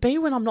Tom going to be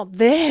when I'm not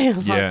there?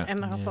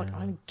 And I was like,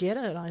 I get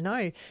it. I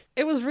know.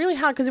 It was really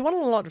hard because he wanted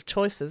a lot of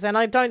choices. And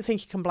I don't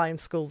think you can blame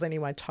schools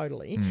anyway,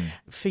 totally.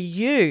 For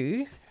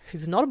you,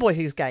 who's not a boy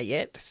who's gay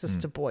yet, it's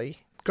just a boy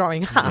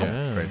growing up,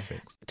 Grade 6.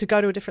 to go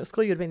to a different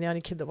school, you'd have been the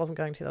only kid that wasn't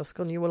going to the other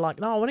school, and you were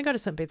like, no, I want to go to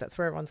St. Bede's, that's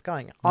where everyone's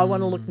going. I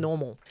want to look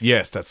normal.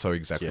 Yes, that's so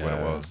exactly what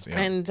it was. Yeah.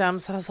 And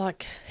so I was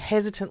like,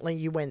 hesitantly,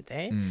 you went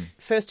there.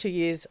 First 2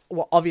 years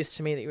were obvious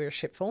to me that you were a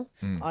shitful.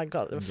 I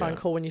got a phone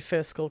call when you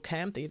first school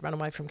camp that you'd run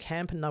away from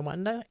camp, and no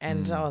wonder.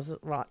 And I was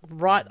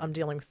right, I'm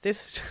dealing with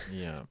this.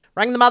 Yeah.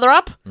 Rang the mother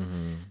up.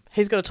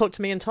 He's got to talk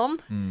to me and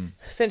Tom.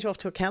 Sent you off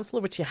to a counsellor,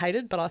 which you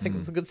hated, but I think it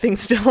was a good thing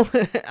still.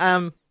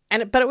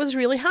 But it was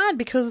really hard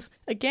because,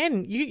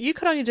 again, you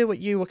could only do what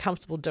you were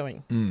comfortable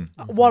doing.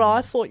 What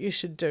I thought you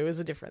should do is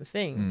a different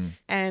thing.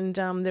 And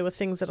there were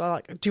things that I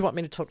like, do you want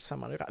me to talk to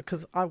someone about?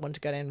 Because I wanted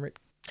to go down and rip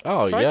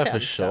Oh, throats yeah, out for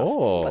and stuff.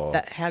 sure.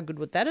 But how good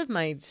would that have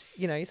made,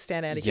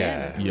 stand out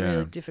again? It was Yeah.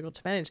 really difficult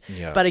to manage.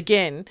 Yeah. But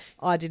again,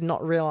 I did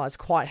not realise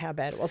quite how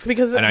bad it was.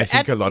 Because And I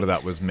think a lot of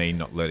that was me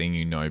not letting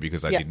you know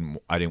because I Yeah.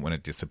 didn't want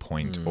to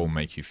disappoint or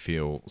make you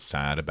feel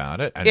sad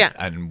about it. And, Yeah.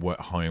 and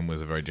home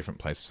was a very different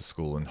place to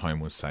school, and home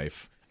was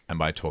safe. And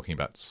by talking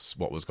about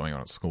what was going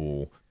on at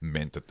school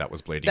meant that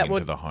was bleeding that into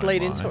would the home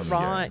bleed life. into it,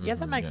 right? Yeah,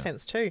 that makes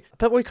sense too.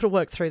 But we could have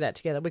worked through that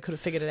together. We could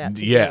have figured it out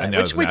together, Yeah, and now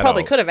which as we an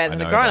probably adult, could have as I a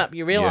know grown that. up.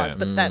 You realise, Yeah.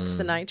 but that's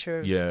the nature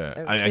of Yeah,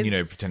 of and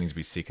kids. pretending to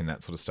be sick and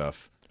that sort of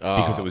stuff Oh,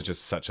 because it was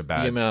just such a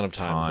bad The amount of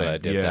times that I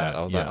did Yeah, that,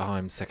 I was like, yeah. oh,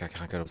 I'm sick, I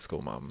can't go to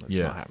school, Mum. It's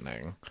Yeah. not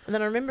happening. And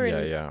then I remember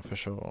in Yeah, for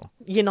sure.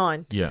 year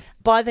 9. Yeah.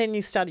 By then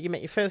you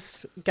met your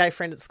first gay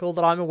friend at school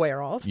that I'm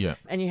aware of. Yeah.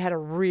 And you had a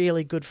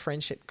really good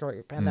friendship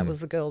group, and that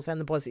was the girls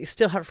and the boys that you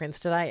still have friends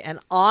today. And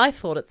I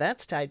thought at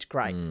that stage,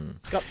 great,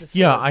 got to see.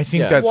 Yeah, I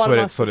think Yeah. that's One when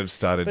it must- sort of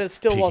started but it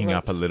still picking wasn't.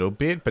 up a little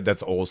bit. But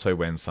that's also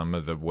when some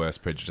of the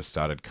worst prejudice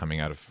started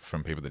coming out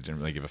from people that didn't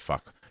really give a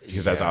fuck.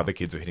 Because as other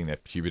kids were hitting their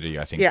puberty,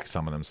 I think Yeah.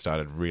 some of them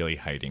started really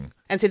hating.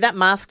 And see, that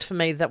masked for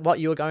me that what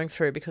you were going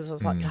through, because I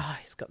was like, oh,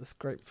 he's got this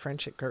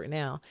friendship group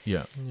now.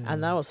 Yeah.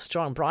 And they were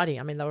strong. Bridie,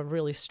 I mean, they were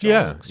really strong,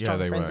 Yeah, strong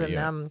they friends. were, And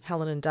yeah.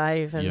 Helen and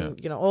Dave and,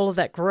 Yeah. all of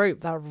that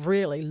group, they were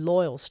really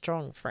loyal,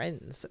 strong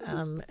friends.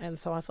 And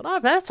so I thought, oh,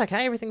 but that's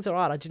okay. Everything's all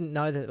right. I didn't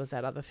know that there was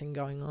that other thing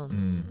going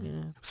on.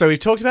 Yeah. So we've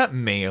talked about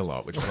me a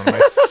lot, which is one of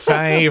my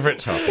favourite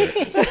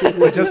topics.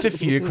 But just a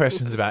few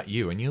questions about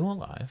you and your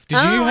life.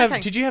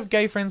 Did you have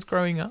gay friends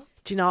growing up?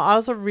 Do you know, I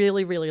was a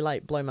really, really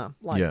late bloomer.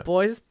 Like, Yeah.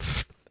 boys,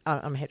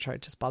 I'm hetero,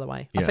 just by the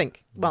way. Yeah. I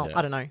think. Well,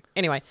 I don't know.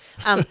 Anyway,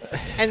 but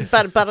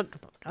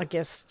I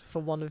guess for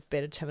want of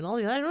better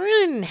terminology, I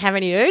really didn't have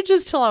any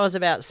urges till I was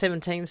about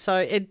 17. So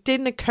it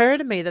didn't occur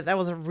to me that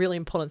was a really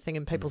important thing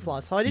in people's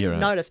lives. So I didn't right.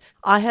 notice.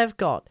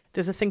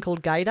 There's a thing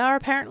called gaydar,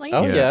 apparently.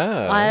 Oh,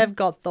 yeah. I have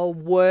got the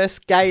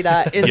worst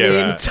gaydar in Yeah,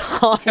 the right.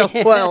 entire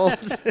world.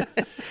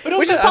 But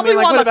Which is probably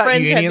why what my about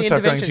friends uni had and the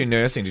stuff going intervention. through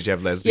nursing? Did you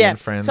have lesbian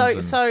friends?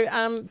 So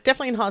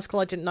definitely in high school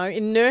I didn't know.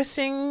 In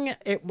nursing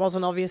it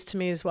wasn't obvious to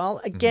me as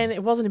well. Again,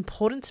 it wasn't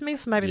important to me,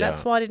 so maybe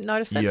that's why I didn't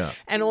notice that. Yeah.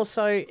 And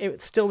also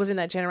it still was in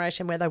that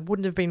generation where they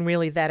wouldn't have been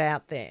really that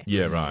out there.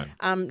 Yeah, right.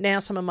 Now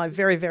some of my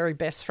very, very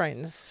best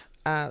friends,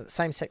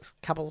 same-sex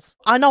couples.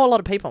 I know a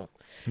lot of people.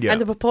 Yeah.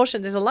 And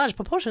there's a large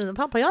proportion of the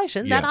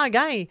population that are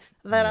gay,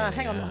 that are,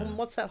 hang on,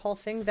 what's that whole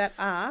thing, that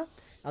are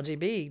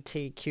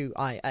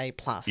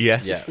LGBTQIA+.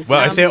 Yes. Yes.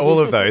 Well, if they're all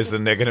of those,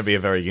 then they're going to be a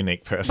very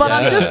unique person. But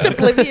I'm just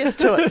oblivious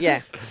to it,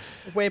 yeah.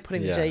 We're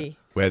putting Yeah. the G.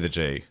 We're the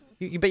G.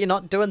 But you're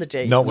not doing the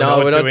G. No, we're No,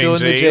 not we're not doing doing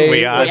the G. G.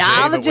 We are We G,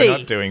 are the but G. we're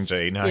not doing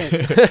G. No.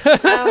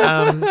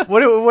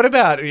 What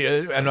about?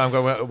 And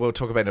we'll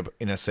talk about it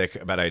in a sec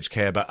about aged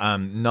care. But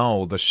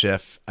Noel, the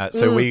chef.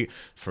 So we,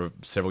 for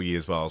several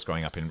years while I was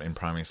growing up in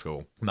primary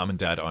school, Mum and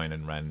Dad owned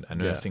and ran a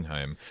nursing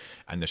home,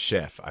 and the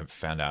chef, I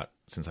found out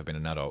since I've been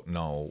an adult,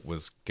 Noel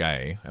was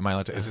gay. Am I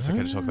allowed to? Is this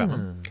okay to talk about,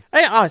 Mum?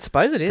 I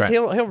suppose it is. Great.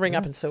 He'll ring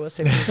up and sue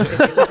us.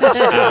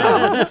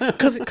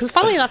 Because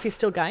funnily enough, he's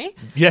still gay.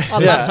 Yeah.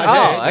 I'd love to.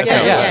 Oh,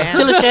 okay, yeah.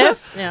 Still a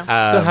chef?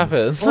 Yeah. Still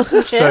happens.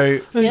 So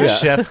the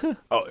chef,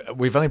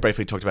 we've only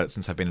briefly talked about it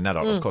since I've been an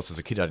adult. Of course, as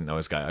a kid, I didn't know he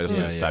was gay. I just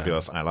thought he was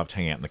fabulous, and I loved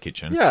hanging out in the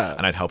kitchen. Yeah.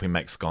 And I'd help him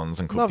make scones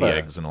and cook Love the it.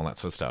 eggs and all that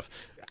sort of stuff.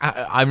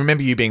 I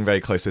remember you being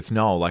very close with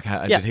Noel. Like,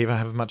 did he ever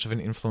have much of an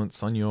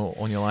influence on your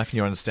life and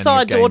your understanding So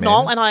I of gay adored men?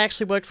 Noel, and I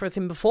actually worked with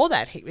him before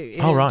that.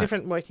 In right. a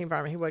different working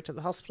environment. He worked at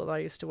the hospital that I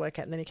used to work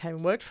at, and then he came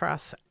and worked for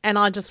us. And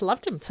I just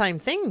loved him. Same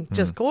thing,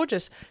 just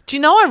gorgeous. Do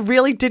you know, I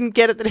really didn't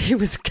get it that he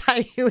was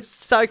gay. He was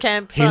so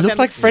camp. He looked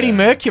like Freddie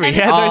Mercury.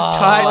 He had those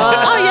tight...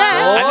 Oh,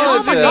 yeah. And Oh,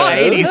 this my is the God.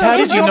 80s. How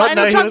did you not and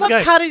know he he drove was what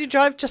gay? car did he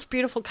drive? Just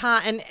beautiful car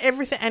and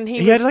everything. And he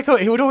He was... had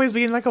he would always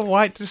be in like a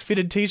white just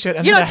fitted t-shirt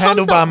and You know, a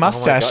Tom's handlebar not-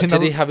 mustache. in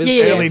Did the he have his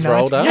Yeah. pants early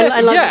rolled up? 90s.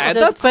 I like Yeah, the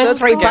that's first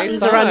three gay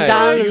buttons are side.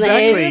 undone and the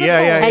Exactly,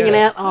 hair yeah, hanging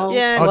yeah. out. Oh,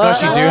 Yeah. Oh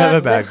gosh, you do have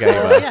a bad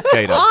gaydar.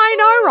 I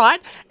know, right?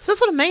 So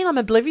that's what I mean. I'm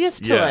oblivious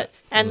to Yeah. it.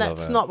 And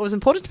that's not what was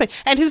important to me.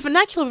 And his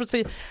vernacular was,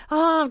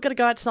 I've got to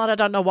go out tonight. I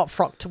don't know what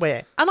frock to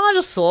wear. And I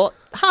just thought,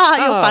 you're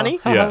funny.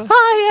 Yeah.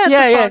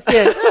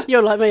 yeah.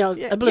 You're like me, I'm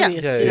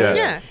oblivious. Yeah, you know. yeah.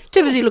 Yeah.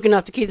 Too busy looking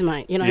after kids,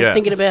 mate. Yeah.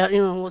 Thinking about,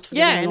 what's for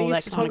dinner Yeah, and and all he that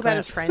used to kind talk of about crap.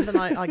 his friend, and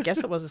I guess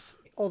it was,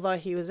 although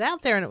he was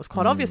out there and it was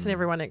quite obvious, and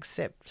everyone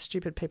except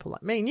stupid people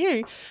like me and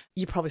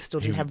you probably still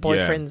didn't have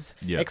boyfriends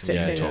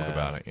except to in, talk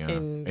about it. Yeah.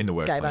 in the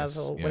workplace gay bars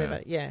or yeah.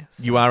 whatever. Yeah.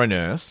 So You are a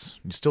nurse.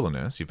 You're still a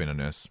nurse. You've been a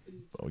nurse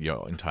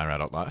your entire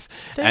adult life.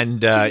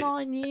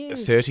 39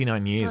 years.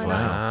 39 years. I know.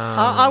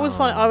 Wow. I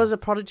was a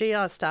prodigy.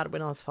 I started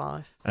when I was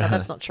 5. No,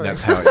 that's not true.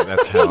 That's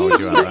how old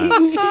you are. Right?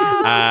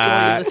 To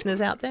all your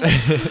listeners out there.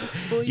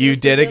 You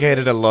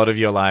dedicated a lot of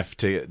your life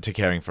to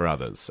caring for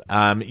others.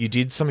 You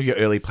did some of your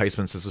early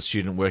placements as a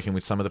student working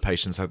with some of the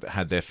patients that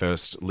had their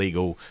first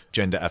legal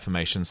gender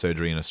affirmation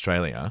surgery in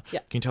Australia. Yeah.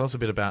 Can you tell us a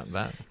bit about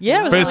that?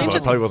 Yeah, it was First of all, it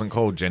interesting. probably wasn't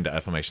called gender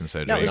affirmation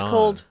surgery. No, it was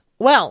called,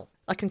 well,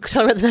 I can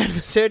tell you what the name of the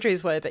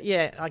surgeries were, but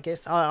yeah, I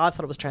guess I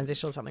thought it was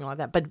transitional or something like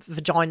that. But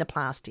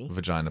vaginoplasty.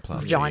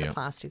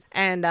 Vaginoplasties.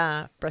 And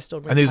breast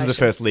augmentation. And these are the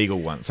first legal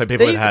ones. So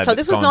people had So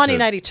this was gone to-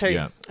 1982,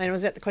 yeah. and it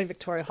was at the Queen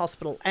Victoria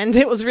Hospital. And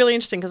it was really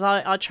interesting because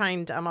I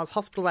trained, I was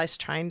hospital-based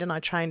trained, and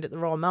I trained at the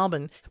Royal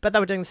Melbourne. But they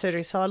were doing the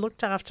surgery, so I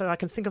looked after, I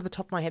can think of the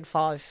top of my head,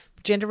 5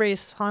 gender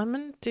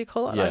reassignment, do you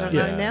call it? I don't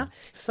know now.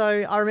 So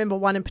I remember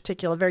one in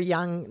particular, a very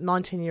young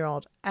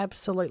 19-year-old,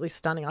 absolutely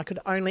stunning. I could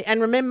only,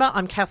 and remember,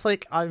 I'm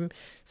Catholic, I'm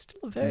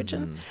still a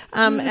virgin,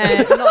 and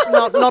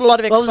not a lot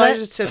of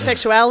exposure to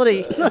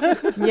sexuality.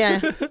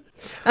 To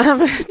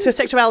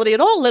sexuality at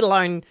all, let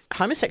alone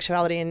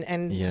homosexuality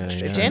and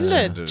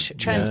gender,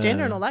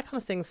 transgender and all that kind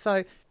of thing.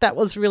 So that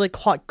was really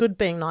quite good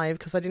being naive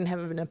because I didn't have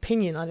an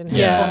opinion. I didn't have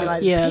a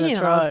formulated opinion. That's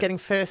right. I was getting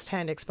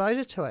first-hand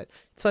exposure to it.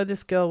 So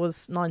this girl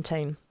was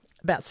 19,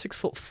 about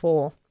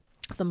 6'4",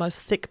 the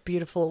most thick,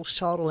 beautiful,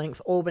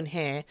 shoulder-length auburn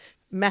hair,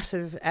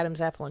 massive Adam's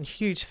apple and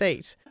huge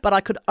feet. But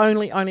I could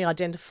only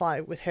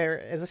identify with her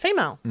as a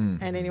female.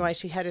 And anyway,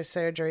 she had her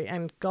surgery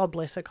and God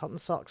bless her cotton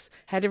socks.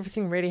 Had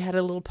everything ready, had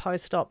a little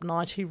post-op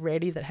nightie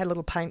ready that had a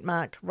little paint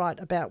mark right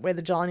about where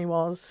the gynae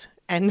was.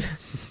 And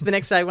the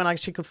next day when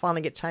she could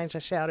finally get changed, I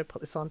showered her, put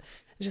this on.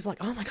 And she's like,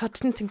 oh my God,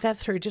 didn't think that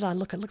through, did I?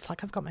 Look, it looks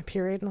like I've got my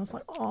period. And I was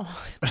like,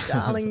 oh,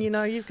 darling,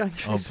 you've gone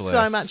through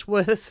so much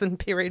worse than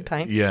period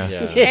pain. Yeah.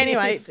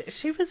 Anyway,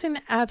 she was in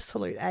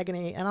absolute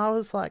agony. And I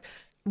was like,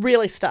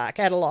 really stuck,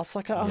 at a loss,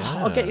 like,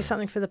 I'll get you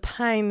something for the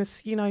pain.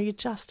 This, you're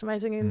just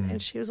amazing.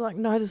 And she was like,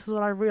 no, this is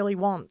what I really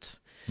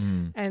want.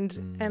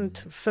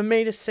 And for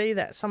me to see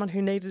that, someone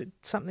who needed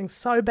something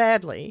so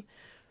badly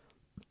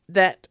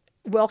that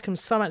welcomed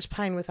so much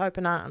pain with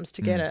open arms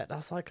to get it, I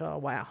was like, oh,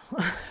 wow,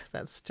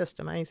 that's just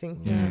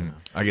amazing.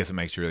 I guess it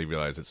makes you really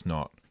realise it's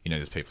not,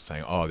 there's people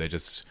saying, oh, they're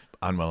just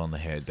unwell on the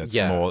head. That's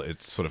more,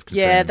 it sort of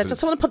confirms. They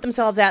just want to put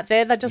themselves out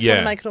there. They just want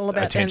to make it all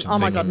about them. Oh,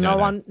 my God, no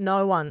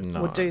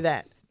one would do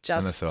that.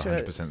 Just unless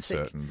they're to 100%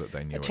 certain that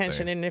they knew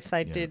attention, and if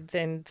they did,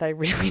 then they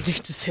really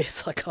need to see a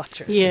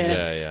psychiatrist.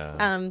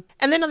 Yeah.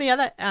 And then on the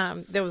other,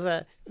 there was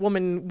a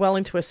woman well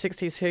into her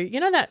 60s who,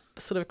 that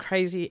sort of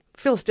crazy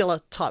Phyllis Diller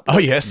type. Oh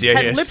yes,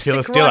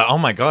 Phyllis Diller. Oh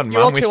my God,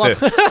 Mum,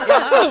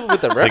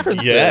 with the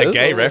references,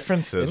 gay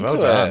references. Well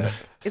done.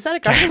 Is that a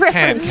great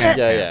reference?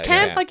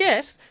 Camp, I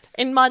guess.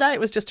 In my day, it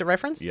was just a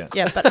reference. Yeah.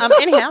 But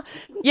anyhow,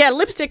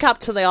 lipstick up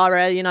to the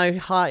eyebrow,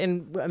 high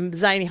and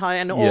zany high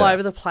and all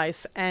over the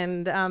place.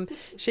 And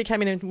she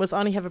came in and was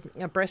only have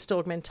a breast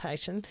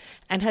augmentation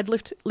and had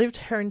lived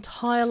her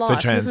entire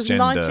life. So this is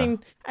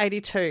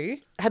 1982.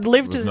 Had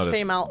lived as a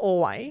female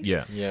always.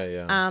 Yeah.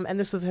 And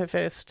this was her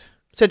first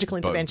surgical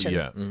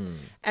intervention.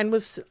 And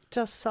was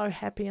just so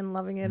happy and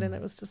loving it. And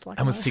it was just like.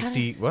 And was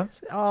 60 what?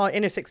 Oh,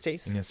 in her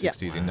 60s. In her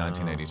 60s in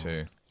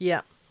 1982.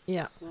 Yeah.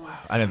 Yeah. Wow.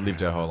 And had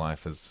lived her whole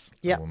life as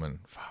a woman.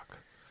 Fuck.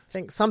 I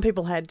think some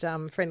people had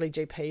friendly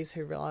GPs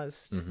who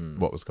realised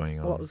what was going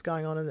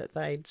on. And that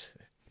they'd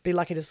be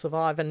lucky to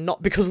survive and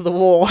not because of the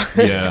war.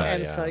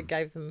 So it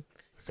gave them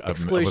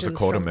exclusions. Was a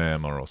quarter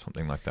murmur or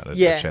something like that, a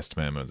chest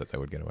murmur that they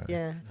would get away with.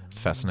 Yeah. It's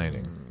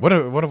fascinating. What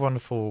a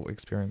wonderful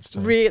experience.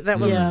 That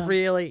was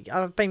really,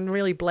 I've been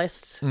really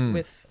blessed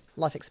with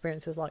life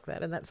experiences like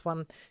that, and that's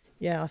one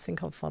I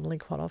think of fondly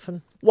quite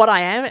often. What I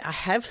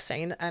have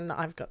seen, and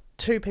I've got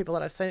 2 people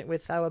that I've seen it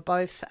with, they were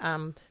both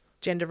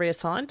gender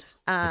reassigned.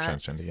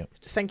 Transgender,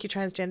 Thank you,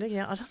 transgender.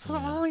 Yeah, I just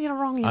thought,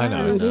 wrong. I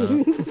know.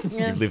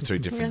 You've lived through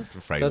different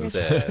phrases.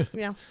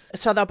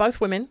 So they're both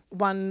women.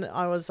 One,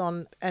 I was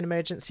on an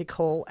emergency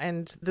call,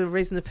 and the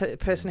reason the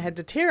person had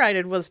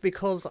deteriorated was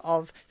because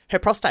of her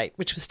prostate,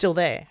 which was still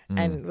there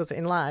and was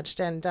enlarged.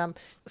 And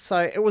so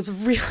it was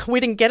we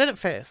didn't get it at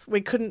first.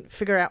 We couldn't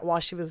figure out why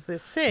she was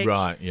this sick.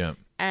 Right, yeah.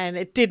 And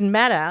it didn't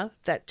matter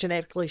that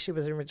genetically she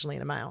was originally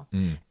a male.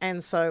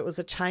 And so it was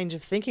a change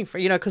of thinking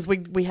because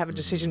we have a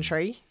decision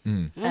tree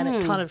and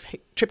it kind of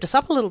tripped us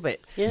up a little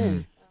bit.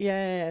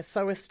 Yeah,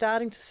 so we're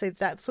starting to see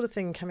that sort of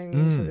thing coming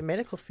into the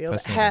medical field.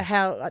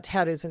 How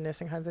it is in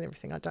nursing homes and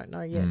everything, I don't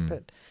know yet, but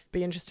it'd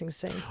be interesting to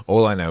see.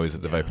 All I know is that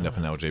they've opened up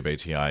an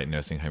LGBTI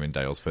nursing home in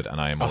Dalesford,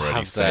 and I am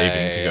already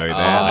saving to go there.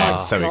 I am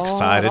so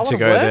excited to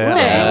go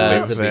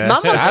there.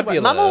 Mum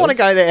will want to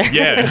go there.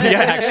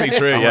 Actually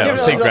true. I'll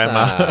see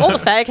Grandma. All the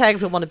fag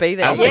hags will want to be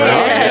there.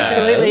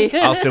 Absolutely.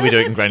 I'll still be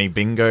doing Granny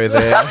Bingo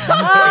there.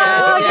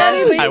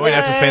 I won't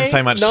have to spend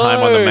so much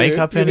time on the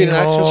makeup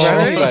anymore.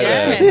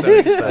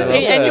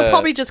 And you'll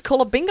probably just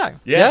call it bingo.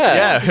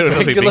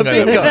 It'll be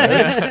bingo.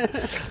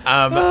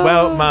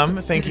 Well, Mum,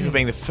 thank you for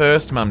being the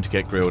first mum to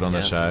get grilled on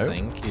the show.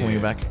 Thank you. We'll be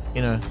back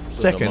in a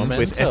second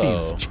with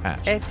Effie's chat.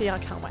 Effie, I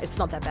can't wait. It's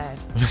not that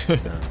bad.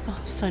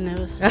 I'm so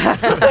nervous. You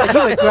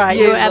were great.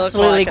 You were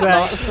absolutely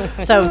great.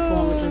 So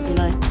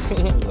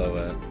informative, Love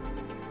it.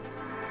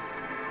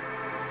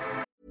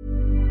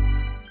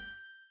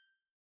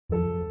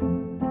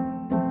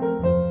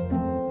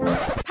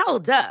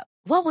 Hold up.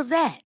 What was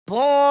that?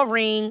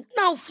 Boring.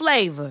 No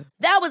flavor.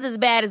 That was as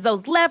bad as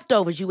those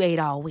leftovers you ate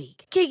all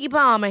week. Keke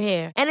Palmer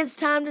here, and it's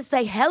time to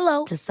say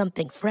hello to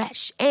something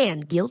fresh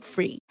and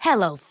guilt-free.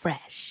 Hello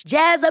Fresh.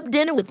 Jazz up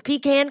dinner with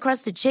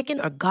pecan-crusted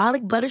chicken or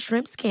garlic butter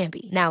shrimp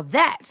scampi. Now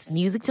that's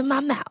music to my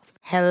mouth.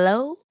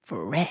 Hello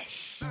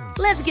Fresh.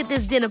 Let's get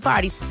this dinner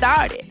party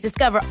started.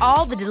 Discover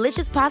all the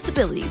delicious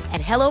possibilities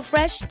at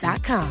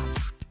hellofresh.com.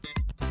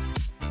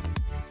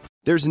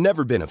 There's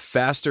never been a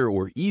faster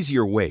or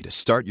easier way to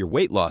start your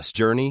weight loss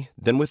journey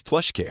than with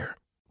PlushCare.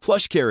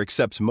 PlushCare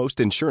accepts most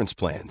insurance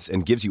plans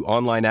and gives you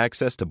online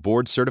access to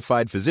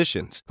board-certified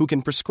physicians who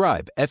can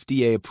prescribe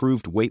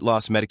FDA-approved weight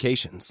loss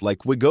medications like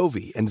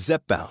Wegovy and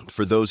Zepbound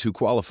for those who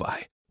qualify.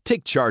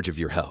 Take charge of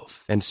your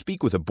health and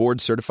speak with a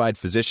board-certified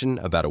physician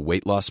about a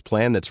weight loss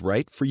plan that's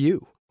right for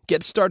you.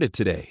 Get started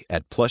today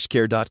at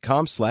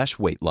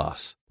plushcare.com/weight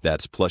loss.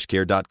 That's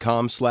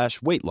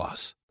plushcare.com/weight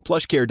loss.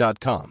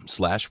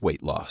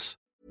 plushcare.com/weight loss.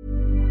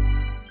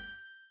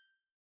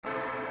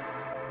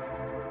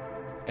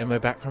 And we're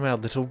back from our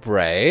little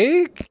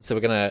break. So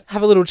we're going to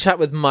have a little chat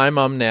with my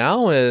mum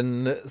now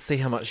and see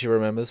how much she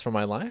remembers from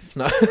my life.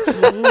 No.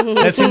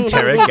 Let's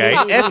interrogate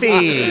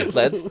Effie.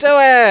 Let's do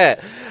it.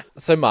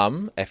 So,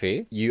 Mum,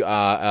 Effie, you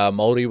are a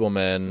Māori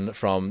woman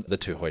from the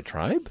Tūhoe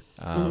tribe.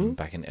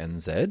 Back in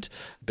NZ,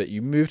 but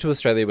you moved to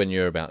Australia when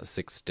you were about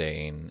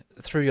 16.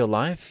 Through your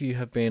life, you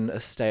have been a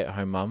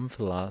stay-at-home mum for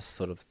the last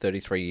sort of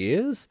 33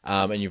 years,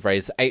 and you've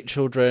raised 8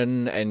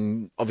 children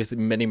and obviously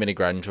many, many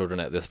grandchildren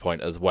at this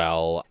point as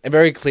well. And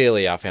very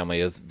clearly, our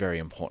family is very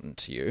important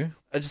to you.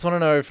 I just want to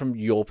know from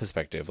your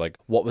perspective, like,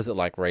 what was it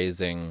like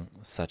raising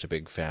such a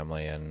big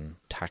family and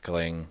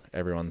tackling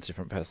everyone's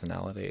different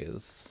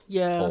personalities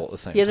all at the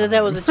same time?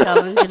 That was a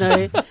challenge,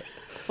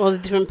 all the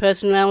different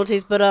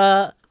personalities, but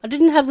I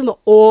didn't have them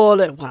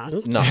all at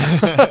once. No.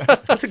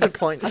 That's a good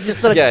point. I just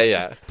thought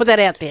put that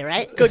out there,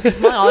 right? Good, because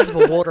my eyes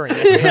were watering.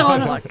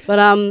 But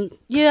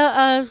you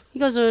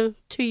guys are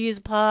 2 years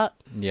apart.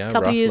 Yeah, a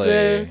couple of years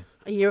were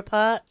a year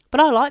apart.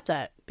 But I like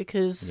that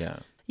because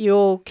you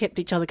all kept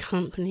each other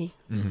company.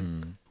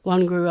 Mm-hmm.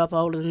 One grew up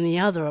older than the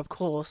other, of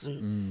course,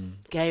 and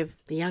gave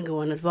the younger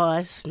one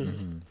advice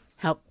and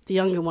helped the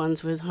younger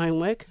ones with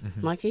homework.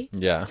 Mikey,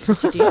 yeah,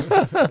 you did.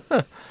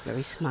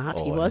 Very smart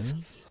he was.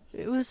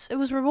 It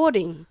was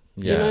rewarding,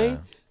 and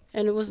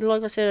it was,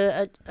 like I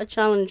said, a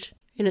challenge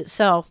in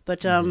itself.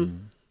 But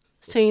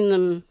seeing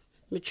them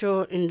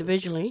mature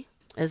individually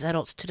as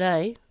adults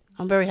today,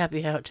 I'm very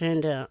happy how it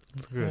turned out.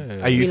 That's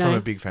good. Are you from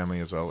a big family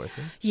as well,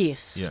 Effie?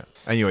 Yes. Yeah.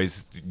 And you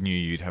always knew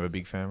you'd have a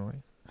big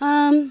family?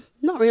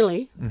 Not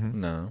really.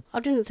 No. I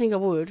didn't think I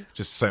would.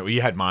 Just so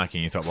you had Mike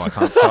and you thought, well, I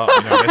can't stop.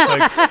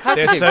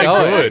 They're so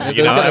good.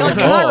 Can I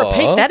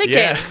repeat that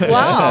again? Yeah.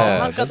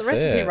 Wow, I've got the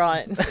recipe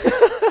right.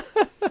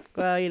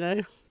 Well,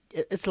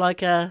 it's like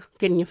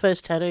getting your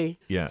first tattoo.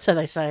 Yeah. So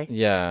they say.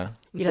 Yeah.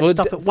 You don't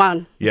stop at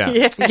one. Yeah.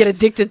 You get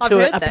addicted to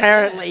it,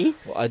 apparently.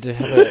 Well, I do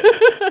have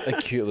a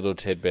cute little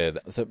tidbit.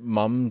 So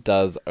Mum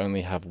does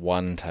only have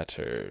one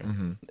tattoo.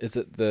 Mm-hmm. Is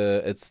it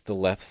it's the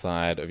left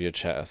side of your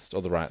chest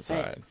or the right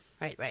side?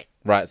 Right.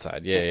 Right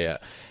side, yeah.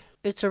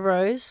 It's a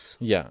rose.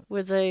 Yeah.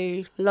 With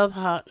a love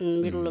heart in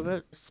the middle of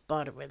it,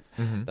 spider web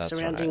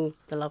surrounding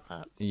the love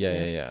heart.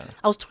 Yeah.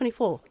 I was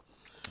 24.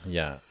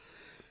 Yeah.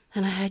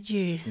 And I had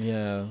you.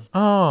 Yeah.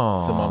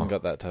 Oh. So Mum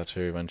got that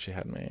tattoo when she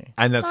had me.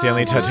 And that's the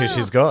only tattoo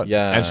she's got.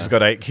 Yeah. And she's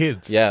got 8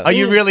 kids. Yeah. Oh,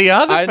 you really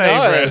are the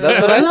favourite.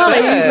 That's what I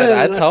said.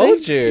 I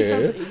told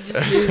you.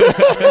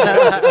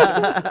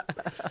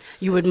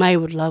 You and May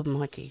would love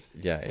Mikey.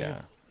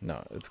 Yeah.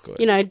 No, it's good.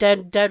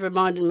 Dad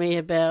reminded me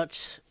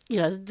about,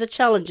 the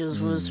challenges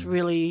was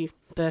really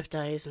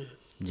birthdays and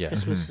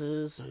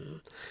Christmases and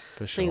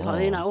things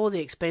like that. All the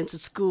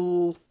expenses,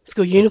 school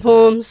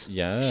uniforms, shoes.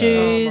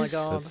 Oh my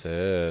God. That's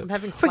it. I'm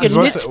having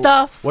friggin' knit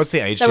stuff. What's the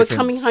age difference? They were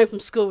coming home from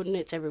difference? school with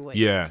knits every week.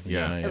 Yeah.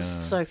 It was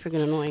so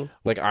friggin' annoying.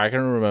 Like, I can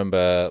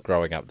remember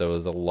growing up, there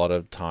was a lot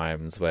of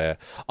times where,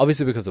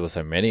 obviously because there were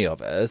so many of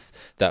us,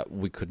 that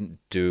we couldn't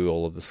do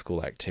all of the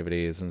school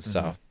activities and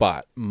stuff.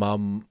 But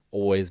Mum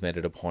always made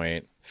it a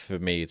point for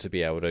me to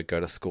be able to go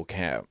to school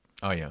camp.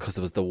 Oh, yeah. Because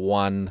it was the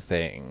one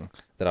thing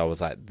that I was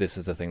like, this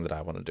is the thing that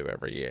I want to do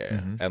every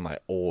year. And, like,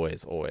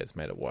 always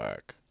made it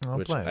work.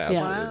 Which I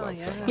absolutely love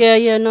so much.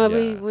 Yeah. No,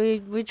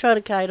 we try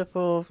to cater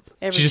for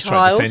every She just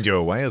child. tried to send you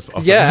away as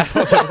often as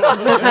possible.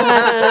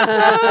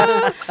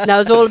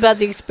 No, it's all about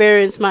the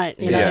experience, mate.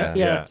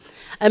 Yeah.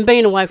 And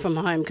being away from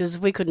home, because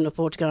we couldn't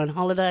afford to go on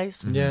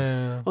holidays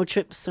or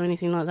trips or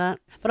anything like that.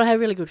 But I had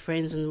really good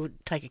friends and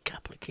would take a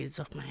couple of kids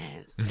off my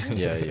hands.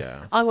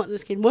 Yeah. I want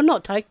this kid. Well,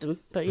 not take them,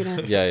 but,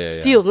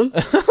 steal them.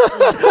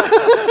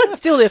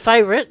 Steal their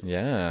favourite.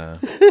 Yeah.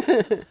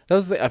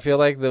 I feel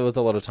like there was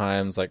a lot of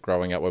times, like,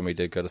 growing up when we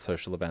did go to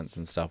social events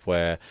and stuff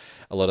where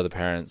a lot of the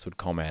parents would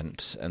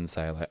comment and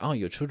say, like, oh,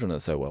 your children are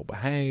so well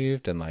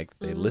behaved and, like,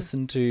 they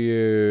listen to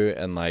you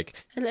and, like...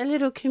 A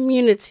little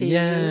community.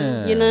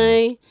 Yeah.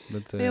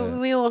 That's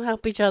we all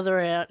help each other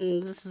out,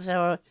 and this is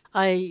how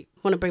I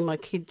want to bring my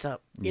kids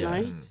up,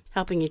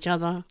 helping each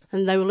other.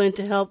 And they will learn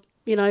to help,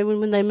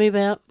 when they move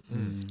out,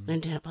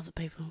 learn to help other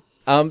people.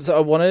 So I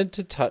wanted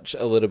to touch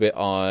a little bit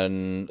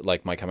on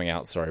like my coming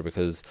out story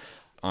because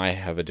I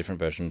have a different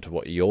version to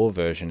what your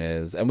version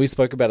is. And we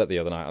spoke about it the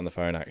other night on the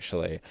phone,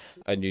 actually.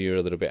 I knew you were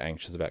a little bit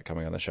anxious about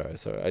coming on the show,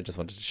 so I just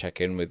wanted to check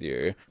in with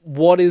you.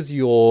 What is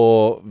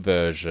your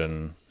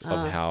version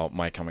of how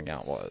my coming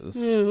out was?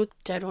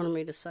 Dad wanted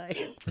me to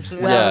say.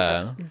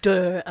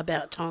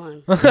 About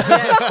time. Pretty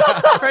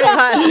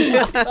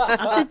much.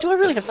 I said, do I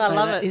really have to say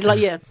love that? it. He's like,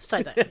 yeah,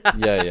 say that.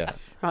 Yeah.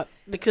 Right,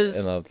 because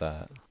I love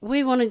that.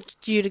 we wanted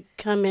you to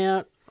come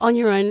out on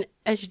your own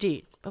as you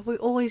did, but we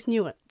always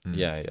knew it.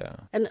 Yeah.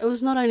 And it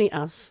was not only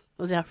us,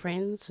 it was our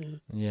friends and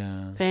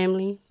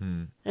family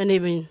and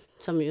even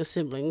some of your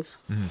siblings.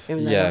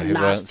 Even though they were who weren't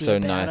nasty so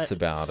about nice it.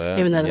 about it.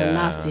 Even though they were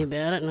nasty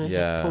about it, and I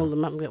had to call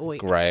them up and go, "Oi,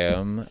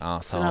 Graham,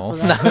 arsehole.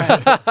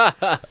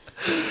 enough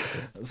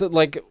So,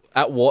 like,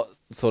 at what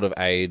sort of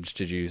age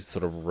did you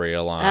sort of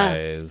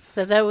realise?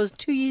 So that was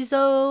 2 years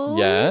old.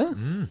 Yeah?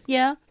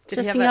 Yeah. Did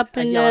he dressing have up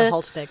a in yellow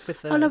halter neck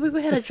with the... Oh, no,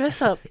 we had a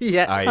dress up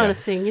yeah. of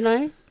thing, you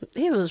know.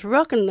 He was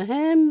rocking the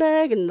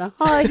handbag and the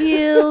high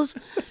heels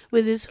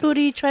with his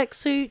hoodie,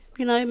 tracksuit,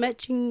 you know,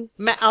 matching.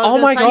 Oh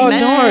my God,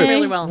 no.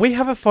 Really well. We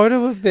have a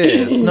photo of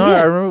this. No,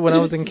 I remember when I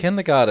was in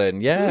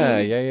kindergarten.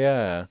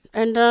 Yeah.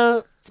 And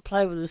to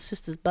play with his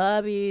sister's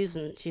Barbies,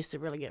 and she used to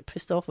really get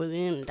pissed off with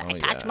him. Don't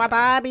touch my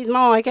Barbies,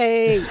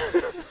 Mikey.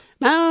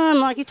 Mum,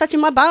 like, he's touching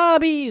my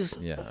Barbies.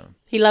 Yeah.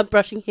 He loved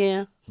brushing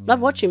hair.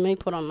 Loved watching me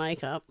put on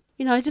makeup.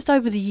 You know, just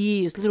over the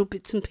years, little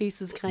bits and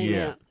pieces came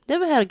out.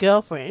 Never had a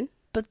girlfriend.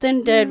 But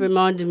then Dad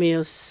reminded me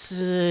of,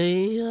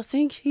 I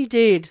think he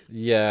did.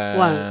 Yeah.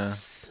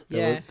 Once.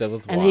 There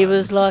was and one. he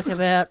was like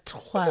about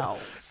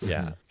 12.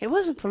 Yeah. It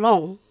wasn't for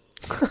long.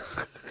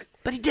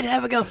 But he did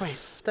have a girlfriend.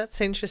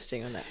 That's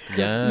interesting on that.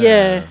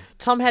 Yeah.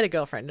 Tom had a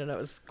girlfriend and it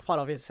was quite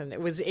obvious, and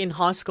it was in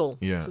high school.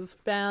 Yeah. This was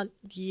about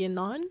year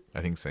 9.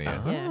 I think so,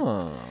 yeah.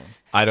 Oh.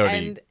 I'd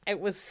already And it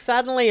was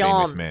suddenly been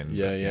on. with men.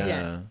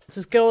 Yeah.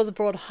 This girl was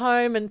brought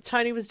home and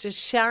Tony was just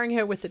showering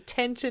her with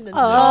attention, and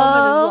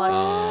Tom is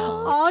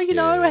like, you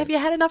know, have you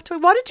had enough to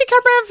eat? Why did you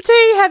come round for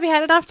tea? Have you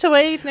had enough to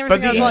eat? And everything.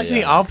 But the I was like,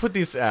 interesting, I'll put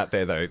this out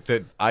there though,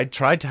 that I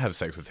tried to have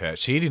sex with her.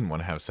 She didn't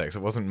want to have sex.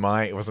 It wasn't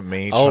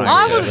me Oh, trying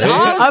I to was really?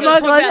 gonna talk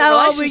about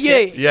how old were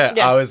relationship. you? Yeah,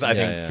 I was, I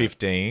Yeah, think,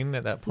 15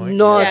 at that point.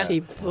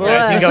 Naughty boy.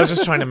 Yeah, I think I was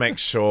just trying to make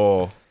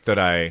sure that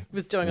I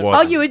Was doing it.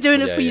 wasn't. Oh, you were doing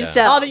it Yeah, for yeah.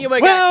 yourself. Oh, that you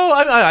were going. Well,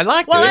 I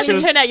liked Well, it. as She it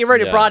was- turned out, you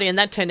wrote a Yeah. Bridie, and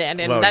that turned out,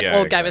 and Well, that yeah,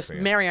 all gave us. exactly,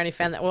 yeah. Mary only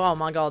found that. Oh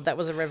my God, that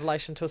was a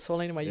revelation to us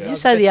all. Anyway, Did you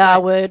say the R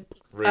word?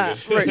 Rude.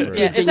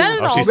 Yeah. Is that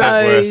an Oh, she old?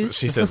 says worse.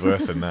 She says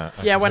worse than that.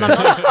 Yeah, when I'm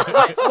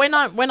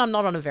not when I'm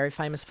not on a very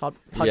famous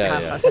podcast, Yeah.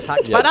 I say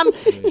fuck. Yeah.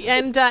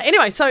 But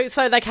anyway,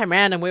 so they came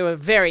round and we were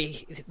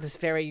this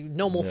very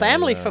normal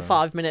family for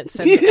 5 minutes,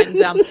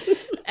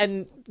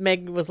 and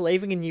Meg was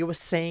leaving and you were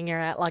seeing her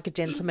out like a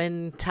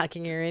gentleman,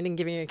 tucking her in and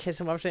giving her a kiss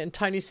and whatnot. And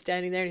Tony's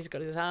standing there and he's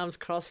got his arms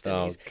crossed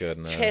and his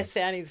goodness. chest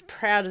out. And he's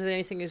proud as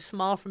anything. His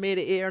smile from ear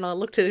to ear. And I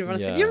looked at him and I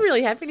said, Yeah. "You're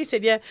really happy?" And he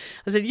said, "Yeah."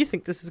 I said, "You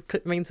think this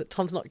means that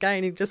Tom's not gay?"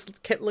 And he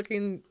just kept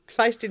looking.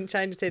 Face didn't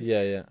change. He said,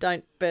 Yeah.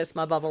 "Don't burst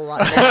my bubble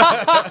right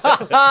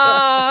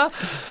now."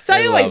 So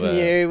I I always love it.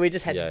 knew. We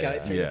just had to Yeah, go yeah.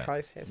 through Yeah. the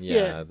process.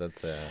 Yeah,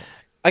 that's it.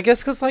 I guess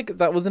because like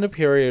that was in a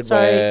period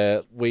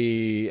where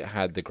we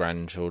had the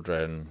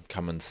grandchildren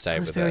come and stay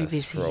with very us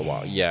busy, for a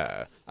while.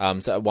 Yeah.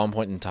 So at one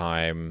point in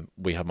time,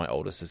 we had my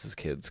older sister's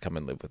kids come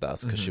and live with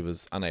us because she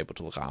was unable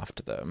to look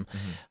after them,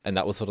 and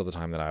that was sort of the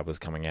time that I was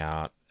coming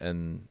out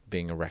and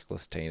being a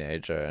reckless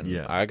teenager,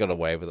 and I got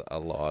away with a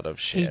lot of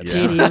He shit.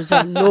 did. He was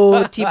a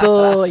naughty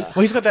boy.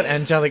 Well, he's got that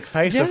angelic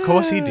face. Of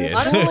course he did.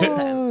 I don't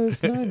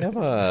believe that. No, never.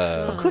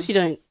 Of course you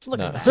don't. Look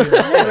No. at this.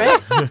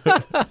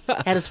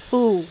 Right? Had his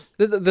fool.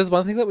 There's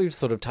one thing that we've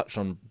sort of touched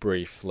on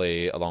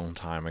briefly a long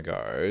time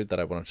ago that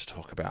I wanted to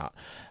talk about.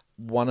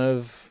 One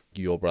of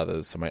your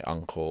brothers, so my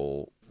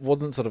uncle,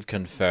 wasn't sort of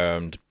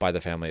confirmed by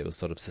the family. It was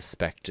sort of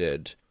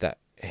suspected that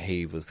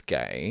he was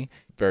gay.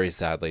 Very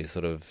sadly,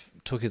 sort of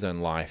took his own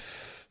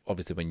life,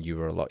 obviously, when you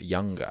were a lot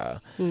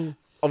younger.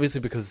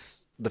 Obviously,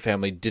 because the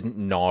family didn't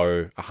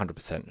know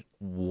 100%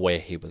 where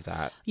he was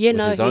at with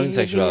his own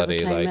sexuality.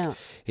 He never came like out.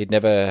 he'd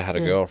never had a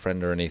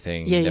girlfriend or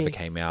anything. Yeah, he never yeah.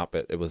 came out,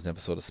 but it was never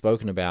sort of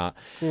spoken about.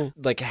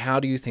 Like, how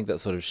do you think that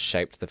sort of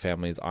shaped the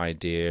family's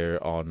idea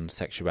on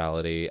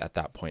sexuality at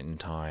that point in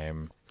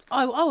time?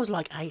 I was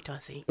like 8, I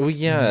think. Well,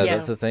 yeah, Yeah.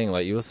 that's the thing.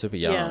 Like, you were super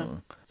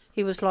young.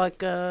 He was like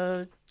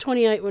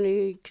 28 when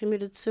he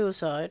committed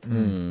suicide.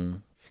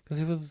 Because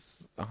he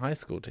was a high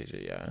school teacher,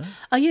 yeah?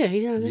 Oh, yeah,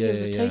 he was Yeah,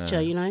 a yeah. teacher,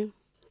 you know,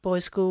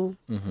 boys' school.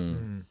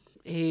 Mm-hmm.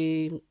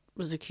 He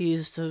was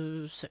accused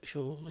of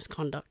sexual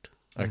misconduct.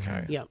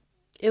 Okay. Yeah.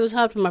 It was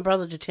hard for my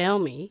brother to tell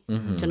me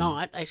Mm-hmm.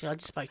 tonight. Actually, I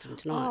just spoke to him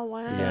tonight. Oh,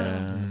 wow.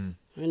 Yeah.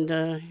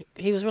 And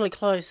he was really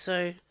close,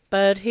 so...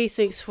 But he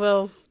thinks,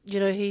 well, you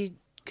know, he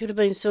could have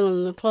been still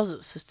in the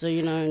closet, sister,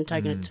 you know, and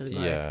taken it to the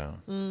grave. Yeah.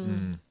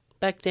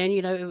 Back then,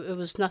 you know, it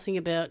was nothing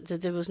about...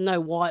 There was no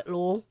white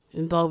law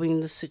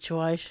involving the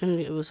situation.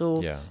 It was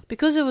all... Yeah.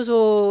 Because it was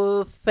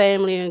all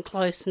family and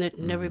close-knit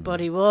and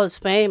everybody was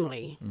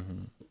family,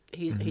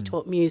 he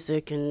taught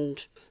music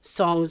and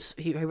songs.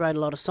 He wrote a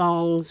lot of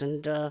songs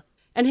and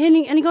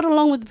he got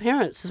along with the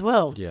parents as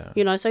well. Yeah.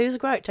 You know, so he was a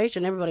great teacher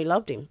and everybody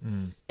loved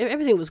him.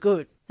 Everything was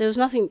good. There was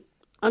nothing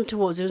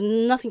untoward. There was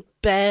nothing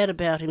bad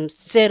about him,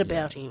 said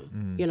about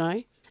him, you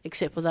know,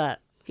 except for that.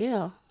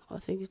 Yeah, I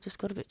think it just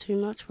got a bit too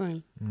much for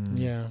him.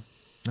 Yeah.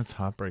 That's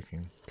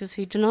heartbreaking. Because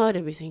he denied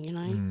everything, you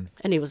know,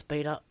 and he was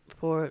beat up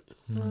for it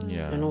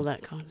and all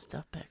that kind of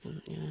stuff back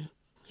in, you know.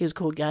 He was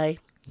called gay.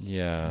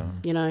 Yeah.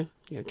 You know,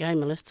 you're a gay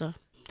molester.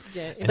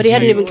 Yeah, but he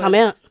hadn't even come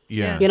out.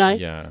 Yeah. You know,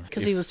 Yeah.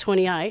 because he was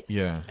 28.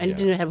 Yeah. And he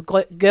didn't have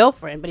a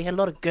girlfriend, but he had a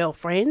lot of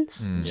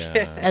girlfriends.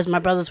 Yeah. As my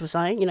brothers were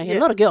saying, you know, he had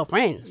a lot of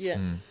girlfriends. Yeah.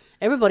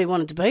 Everybody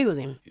wanted to be with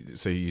him.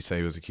 So you say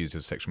he was accused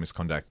of sexual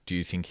misconduct. Do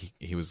you think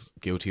he was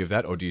guilty of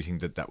that, or do you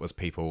think that was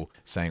people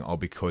saying, "Oh,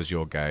 because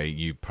you're gay,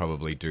 you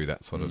probably do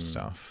that sort of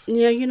stuff"?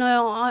 Yeah, you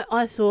know,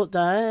 I thought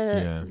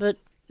that, Yeah. but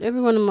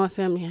everyone in my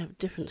family have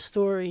different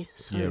stories.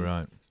 So. Yeah,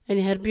 right. And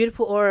he had a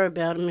beautiful aura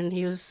about him, and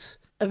he was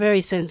a very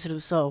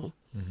sensitive soul.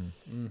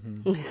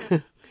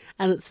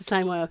 And it's the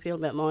same way I feel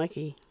about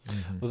Mikey.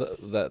 Well,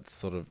 that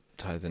sort of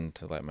ties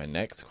into like my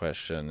next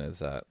question is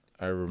that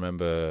I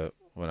remember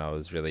when I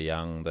was really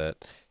young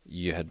that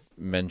you had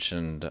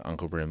mentioned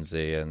Uncle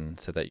Brimsey and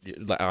said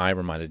that I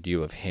reminded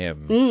you of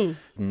him.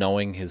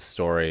 Knowing his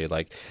story,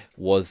 like,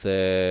 was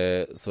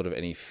there sort of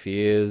any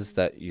fears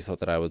that you thought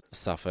that I would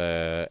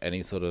suffer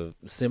any sort of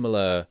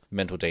similar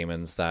mental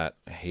demons that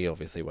he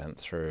obviously went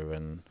through?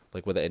 And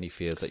like, were there any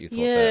fears that you thought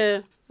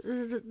that...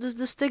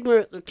 The stigma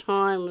at the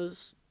time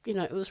was, you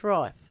know, it was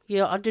rife.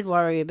 Yeah, I did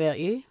worry about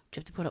you. You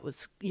have to put up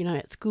with, you know,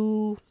 at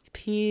school,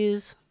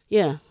 peers.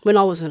 Yeah, when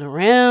I wasn't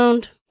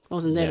around, I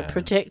wasn't there to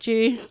protect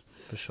you.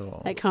 For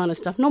sure. That kind of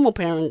stuff. Normal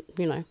parent,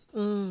 you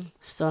know,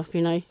 stuff,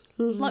 you know.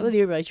 Like with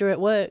you, Rose, you're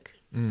at work.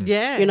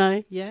 Yeah. You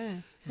know.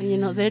 Yeah. And you're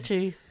not there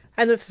to...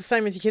 And it's the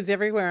same with your kids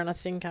everywhere. And I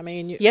think, I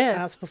mean, you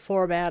asked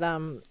before about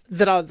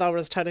that I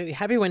was totally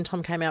happy when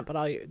Tom came out,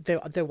 but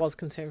there was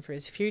concern for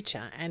his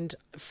future. And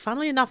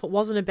funnily enough, it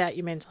wasn't about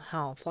your mental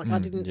health. Like I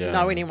didn't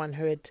know anyone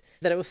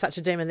that it was such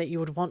a demon that you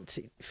would want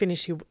to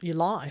finish your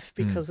life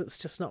because it's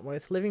just not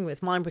worth living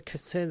with. My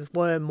concerns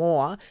were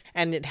more,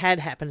 and it had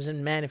happened.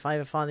 And man, if I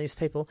ever find these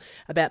people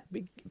about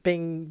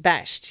being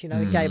bashed, you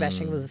know, gay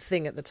bashing was a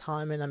thing at the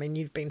time. And I mean,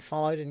 you've been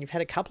followed and you've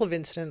had a couple of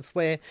incidents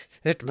where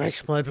it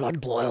makes my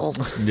blood boil.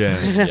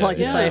 Like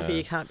you say,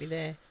 you can't be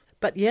there.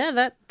 But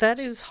yeah, that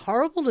is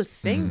horrible to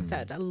think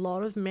that a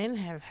lot of men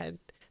have had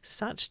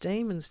such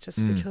demons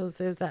just because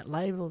there's that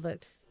label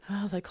that,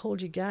 oh, they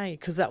called you gay,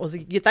 because that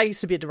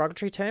used to be a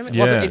derogatory term. It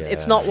wasn't.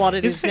 It's not what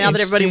it is now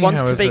that everybody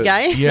wants to be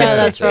gay. Yeah, no,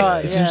 that's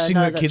right. It's interesting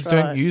that kids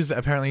don't use that.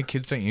 Apparently,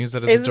 kids don't use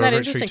that as a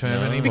derogatory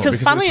term anymore. Because at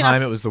the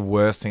time, it was the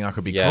worst thing I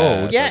could be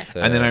called. Yeah.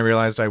 And then I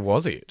realised I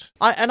was it.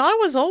 I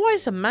was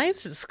always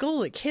amazed at school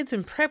that kids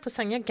in prep were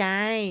saying, "You're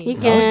gay."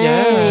 You're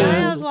gay.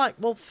 I was like,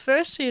 well,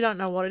 firstly, you don't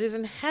know what it is,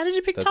 and how did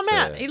you pick Tom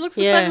out? He looks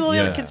the same as all the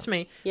other kids to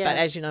me. Yeah. But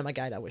as you know, my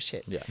gaydar was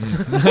shit. Yeah.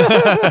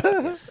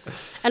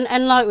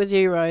 And like with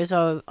you, Rose,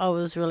 I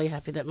was really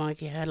happy that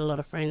Mikey had a lot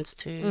of friends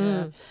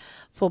to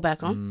fall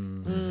back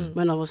on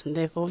when I wasn't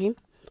there for him.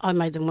 I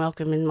made them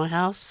welcome in my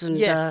house, and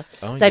they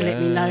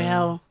let me know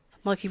how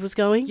Mikey was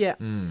going. Yeah.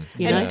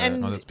 You know?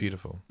 And that's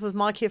beautiful. Was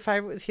Mikey your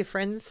favourite with your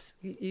friends,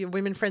 your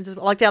women friends, as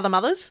well? Like the other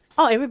mothers?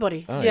 Oh,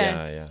 everybody. Oh,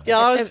 Yeah, I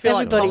always feel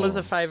like Tom was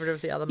a favourite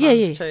of the other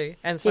mums too.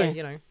 And so,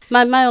 you know.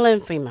 Male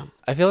and female.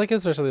 I feel like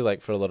especially like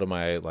for a lot of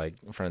my like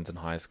friends in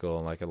high school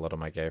and like a lot of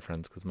my gay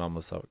friends, because mum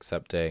was so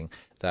accepting,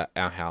 that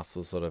our house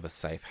was sort of a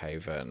safe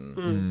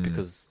haven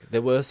because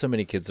there were so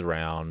many kids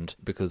around,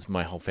 because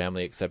my whole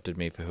family accepted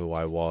me for who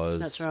I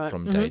was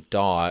from day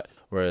dot,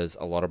 whereas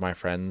a lot of my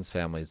friends'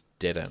 families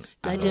didn't.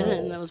 They didn't,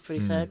 and that was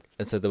pretty sad.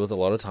 And so there was a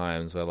lot of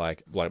times where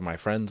like my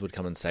friends would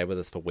come and stay with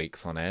us for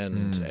weeks on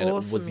end, and it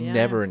was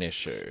never an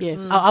issue.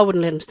 Yeah, I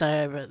wouldn't let them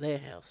stay over at their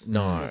house.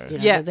 No. You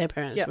know, their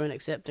parents weren't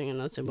accepting,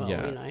 and I said, well, you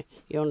know,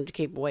 you wanted to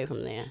keep away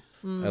from there.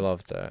 I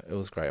loved it. It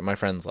was great. My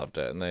friends loved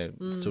it, and they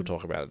still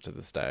talk about it to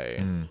this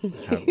day,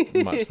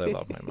 how much they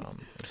love my mum.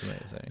 It's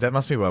amazing. That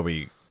must be why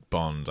we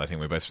bond. I think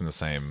we're both from the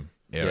same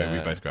area. We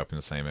both grew up in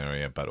the same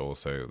area, but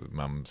also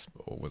mum's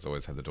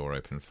always had the door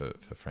open for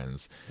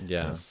friends.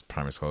 Yeah. As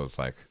primary school, I was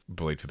like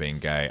bullied for being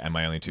gay, and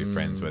my only two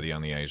friends were the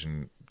only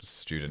Asian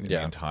student in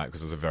the entire,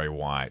 because it was a very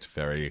white,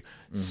 very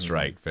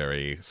straight,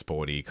 very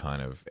sporty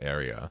kind of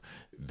area.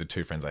 The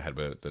two friends I had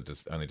were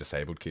the only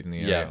disabled kid in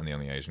the area and the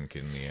only Asian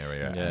kid in the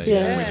area.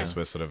 So we just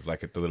were sort of like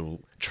the little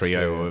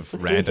trio of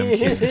random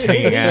kids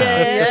hanging out.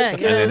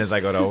 And then as I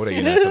got older,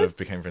 you know, sort of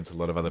became friends with a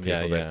lot of other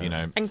people that, you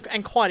know.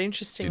 And quite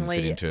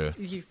interestingly, didn't fit into...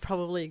 you've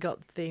probably got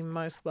the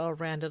most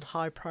well-rounded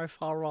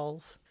high-profile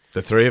roles.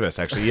 The three of us,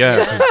 actually,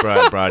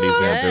 because Bridie's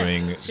now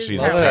doing...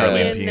 She's a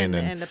Paralympian,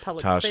 and a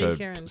public Tasha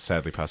speaker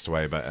sadly passed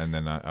away, and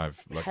then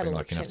I've been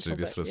lucky enough to do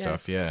this sort of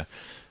stuff,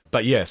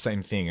 But yeah,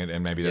 same thing,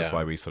 and maybe that's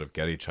why we sort of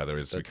get each other,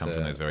 is we come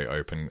from those very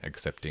open,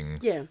 accepting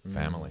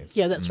families.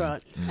 Yeah, that's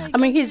right. I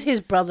mean,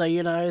 his brother,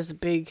 you know, is a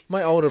big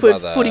my older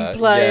brother, footy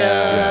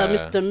player,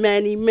 Mr.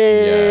 Manny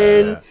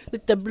Man,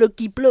 Mr.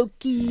 Blokey.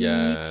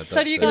 Yeah.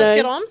 So do you guys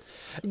get on?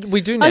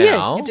 We do now. Oh,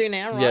 yeah, you do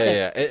now, right?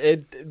 Yeah.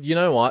 You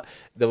know what?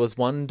 There was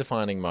one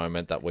defining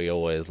moment that we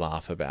always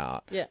laugh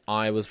about. Yeah.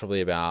 I was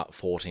probably about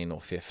 14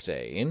 or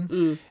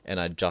 15, and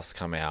I'd just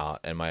come out,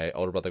 and my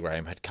older brother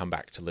Graham had come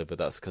back to live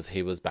with us because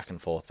he was back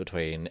and forth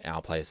between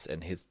our place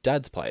and his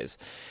dad's place.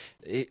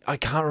 I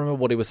can't remember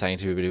what he was saying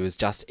to me, but he was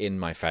just in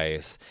my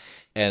face.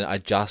 And I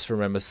just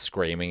remember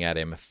screaming at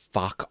him,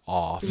 "Fuck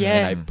off."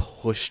 Yeah. And I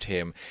pushed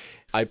him.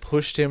 I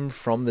pushed him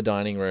from the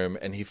dining room,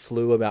 and he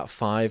flew about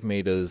 5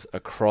 meters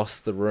across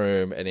the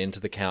room and into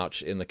the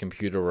couch in the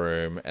computer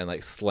room and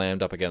like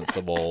slammed up against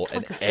the wall.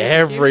 And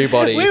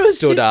everybody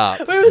stood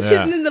up. We were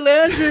sitting in the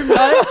lounge room,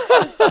 right?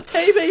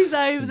 TV's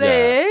over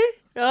there.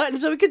 Right,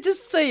 and so we could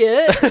just see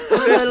it on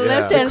the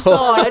left-hand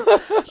side.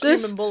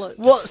 Human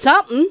bullet.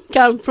 Something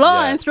come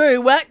flying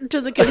through, whacked into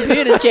the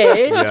computer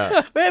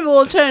chair. We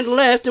all turned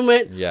left and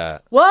went,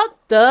 "What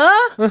the?"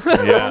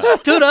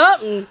 Stood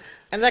up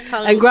and that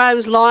kind of... And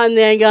Graham's lying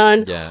there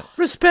going,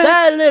 "Respect.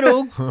 That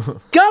little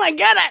gonna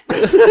get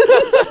it."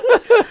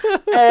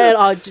 And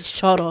I just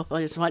shot off.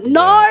 I just went,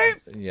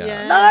 "Nope,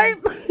 nope."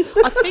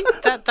 I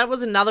think that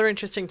was another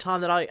interesting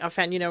time that I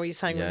found, what you're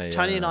saying with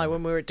Tony and I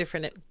when we were at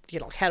different,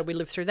 how did we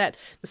live through that?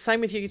 The same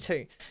with you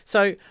two.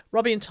 So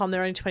Robbie and Tom,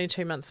 they're only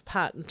 22 months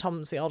apart, and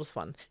Tom's the oldest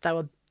one. They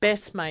were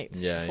best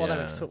mates before they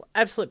went to school.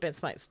 Absolute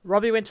best mates.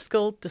 Robbie went to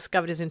school,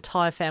 discovered his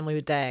entire family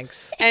were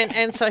Dags.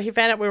 And so he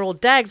found out we were all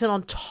Dags, and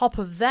on top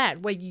of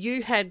that, where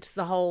you had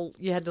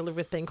you had to live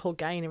with being called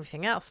gay and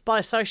everything else, by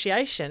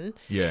association,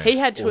 he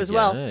had to as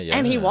well,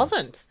 and he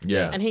wasn't.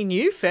 And he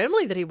knew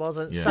firmly that he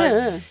wasn't.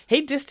 So he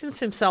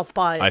distanced himself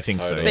by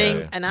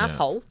being an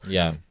asshole.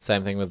 Yeah,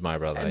 same thing with my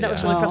brother. And that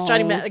was really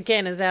frustrating, but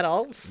again, as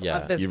adults,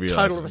 there's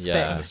total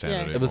respect.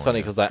 It was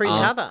funny because for each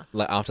other.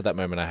 Like after that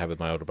moment I had with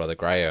my older brother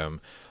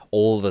Graham,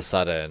 all of a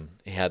sudden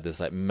he had this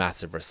like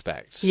massive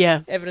respect.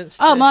 Yeah. Evidence.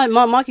 Oh, my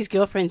Mikey's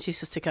girlfriends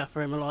used to stick up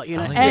for him a lot,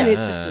 and his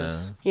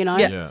sisters,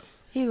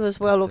 He was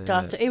well looked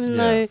after, even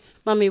though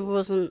Mummy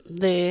wasn't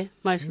there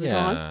most of the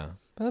time. Yeah,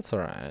 that's all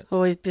right.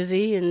 Always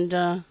busy and...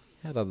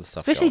 had other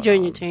stuff especially going during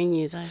on. your teen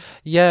years, eh?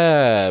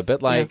 Yeah,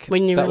 but like...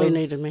 when you really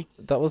needed me.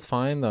 That was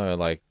fine, though.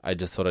 Like, I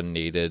just sort of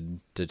needed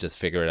to just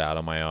figure it out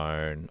on my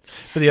own.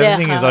 But the other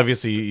thing is,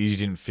 obviously, you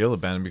didn't feel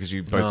abandoned because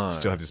you both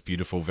still have this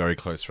beautiful, very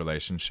close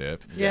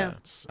relationship. Yeah.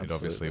 It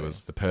obviously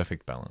was the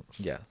perfect balance.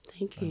 Yeah.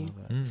 Thank you.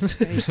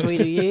 Very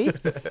sweet of you.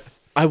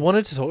 I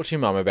wanted to talk to you,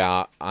 Mum,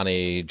 about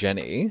Auntie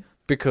Jenny,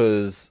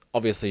 because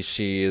obviously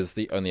she is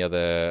the only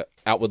other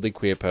outwardly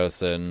queer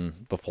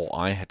person before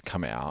I had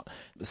come out.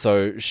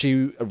 So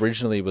she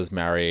originally was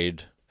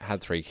married,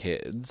 had 3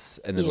 kids,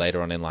 and then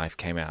later on in life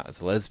came out as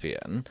a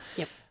lesbian.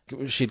 Yep.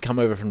 She'd come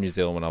over from New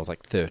Zealand when I was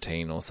like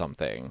 13 or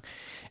something.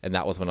 And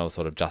that was when I was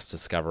sort of just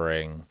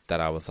discovering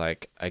that I was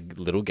like a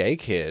little gay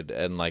kid.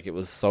 And like it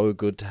was so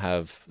good to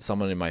have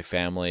someone in my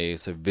family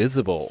so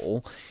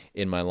visible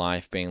in my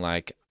life being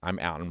like, I'm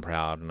out and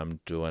proud and I'm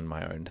doing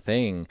my own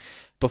thing.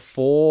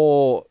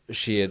 Before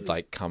she had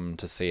like come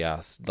to see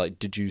us, like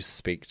did you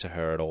speak to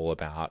her at all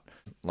about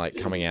like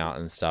coming out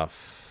and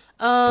stuff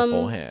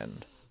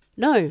beforehand?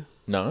 No.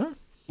 No?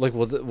 Like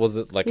was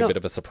it like a bit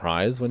of a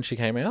surprise when she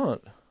came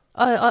out?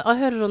 I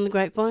heard it on the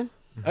grapevine.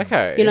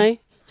 Okay.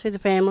 Through the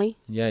family.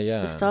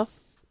 Yeah. And stuff.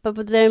 But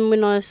then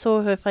when I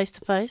saw her face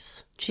to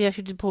face, she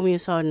actually did pull me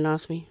aside and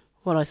ask me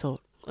what I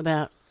thought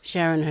about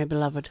Sharon and her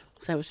beloved.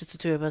 So it was just the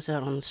two of us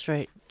out on the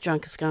street,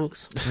 drunk as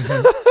skunks.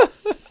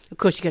 Of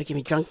course, you got to get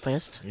me drunk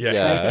first.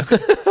 Yeah.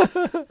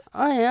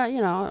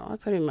 I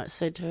pretty much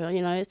said to her,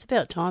 it's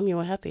about time you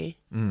were happy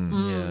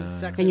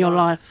Exactly in your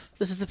life.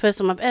 This is the first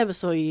time I've ever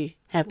saw you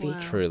happy. Wow.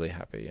 Truly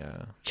happy,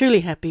 yeah. Truly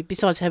happy,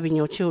 besides having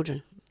your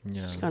children.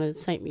 Yeah. She kind of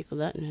thanked me for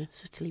that in a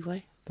silly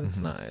way. That's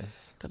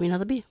nice. Got me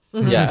another beer.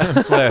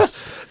 Yeah.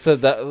 So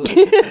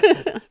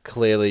that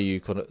clearly you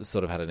could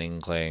sort of had an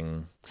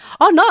inkling.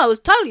 Oh, no, I was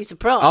totally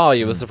surprised. Oh,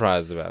 you were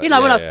surprised about it.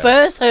 When I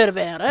first heard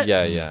about it.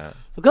 Yeah.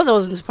 Because I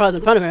wasn't surprised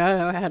in front of her,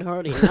 I had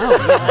already known.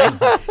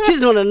 She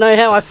just wanted to know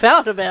how I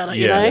felt about it,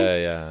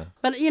 Yeah.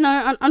 But,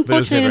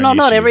 unfortunately,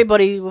 not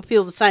everybody will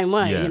feel the same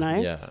way,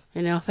 Yeah.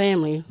 in our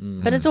family.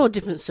 But it's all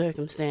different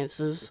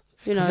circumstances.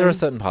 Because there are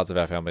certain parts of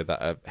our family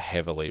that are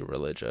heavily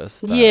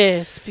religious.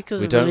 Yes, because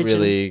we of don't religion.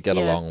 really get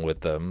along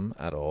with them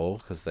at all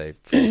because they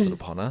force it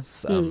upon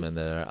us. And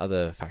there are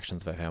other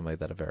factions of our family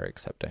that are very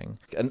accepting.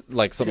 And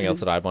like something else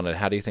that I've wanted,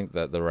 how do you think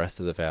that the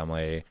rest of the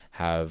family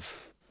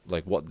have...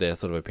 like what their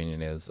sort of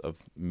opinion is of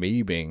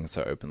me being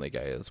so openly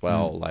gay as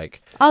well.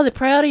 Like, they're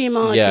proud of you,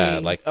 Mikey. Yeah,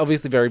 like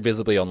obviously very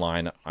visibly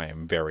online, I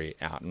am very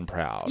out and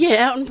proud.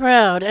 Yeah, out and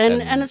proud.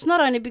 And it's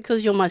not only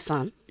because you're my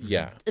son.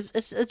 Yeah.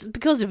 It's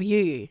because of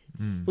you,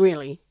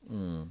 really.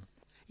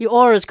 Your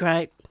aura's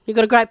great. You've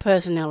got a great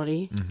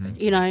personality.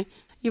 You're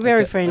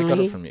very friendly. I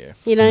got it from you.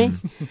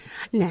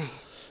 No.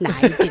 No,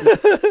 you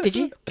didn't. Did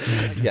you?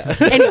 Yeah.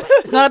 Anyway,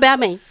 it's not about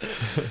me.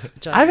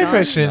 I have a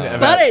question about...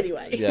 But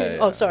anyway. Yeah.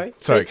 Oh, sorry.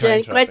 Sorry, can I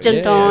interrupt question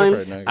you?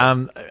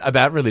 time.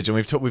 About religion.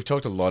 We've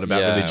talked a lot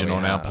about religion we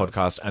on our have.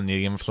 podcast and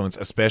the influence,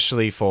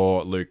 especially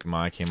for Luke,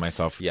 Mikey, and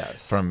myself,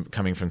 from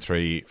coming from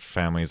 3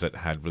 families that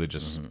had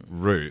religious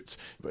roots.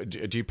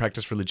 Do you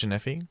practice religion,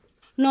 Effie?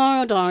 No,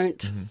 I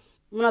don't.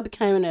 When I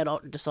became an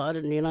adult, I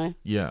decided,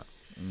 Yeah.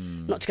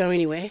 not to go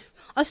anywhere.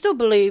 I still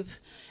believe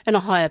in a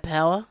higher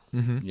power.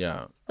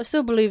 Yeah. I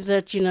still believe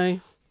that,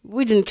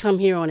 we didn't come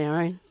here on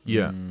our own.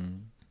 Yeah.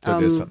 But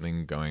there's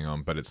something going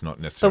on, but it's not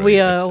necessarily But we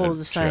are a all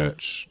the same,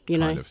 church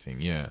kind of thing.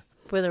 Yeah.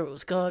 Whether it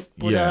was God,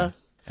 Buddha,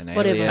 An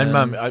whatever. alien. And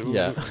Mum,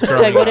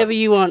 Take whatever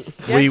you want.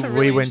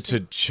 we went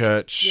to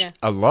church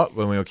a lot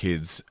when we were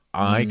kids.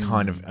 I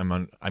kind of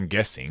I'm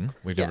guessing,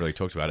 we've never really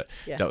talked about it,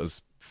 that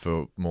was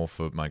more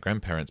for my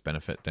grandparents'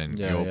 benefit than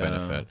your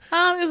benefit.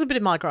 It was a bit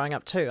of my growing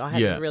up too. I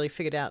hadn't really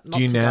figured out not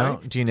to go.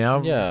 Do you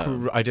now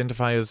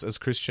identify as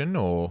Christian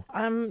or?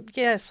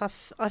 Yes,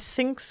 I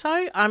think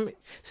so.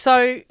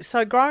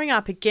 So growing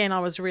up again, I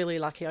was really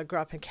lucky. I grew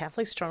up in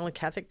Catholic, strongly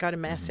Catholic. Go to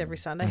mass every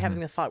Sunday, having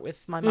the fight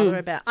with my mother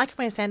about I can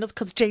wear sandals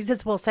because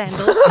Jesus wore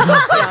sandals.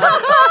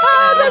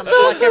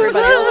 Like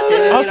everybody else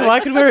did. Also, I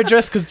could wear a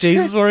dress because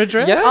Jesus wore a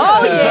dress. Yes.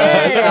 Oh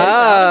yes,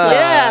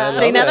 Ah,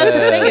 See, now that's the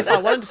thing. If I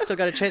wanted to still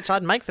go to church,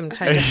 I'd make them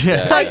change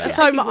it.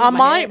 So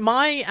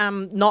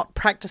my not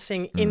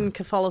practicing in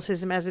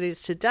Catholicism as it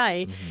is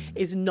today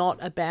is not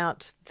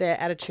about their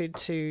attitude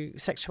to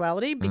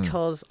sexuality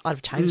because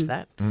I've changed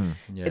that.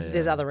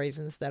 There's other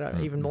reasons that are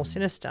even more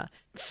sinister.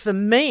 For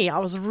me, I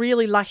was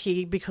really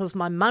lucky because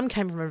my mum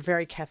came from a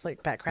very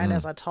Catholic background,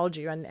 as I told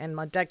you, and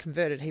my dad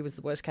converted. He was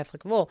the worst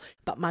Catholic of all.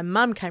 But my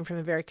mum came from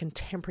a very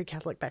contemporary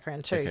Catholic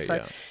background too.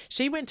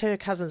 She went to her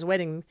cousin's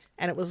wedding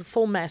and it was a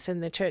full mass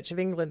in the Church of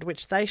England,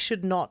 which they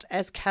should not,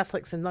 as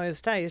Catholics in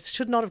those days,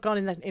 should not have gone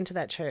into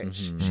that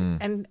church.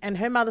 And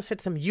her mother said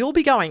to them, "You'll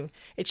be going.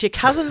 It's your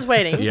cousin's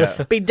wedding.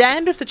 Be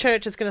damned if the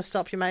church is going to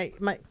stop you,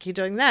 make you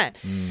doing that."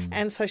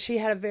 And so she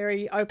had a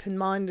very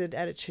open-minded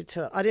attitude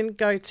to it. I didn't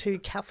go to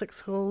Catholic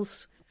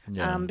schools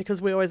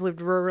because we always lived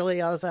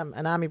rurally. I was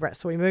an army brat,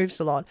 so we moved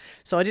a lot.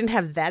 So I didn't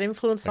have that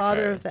influence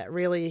either of that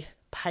really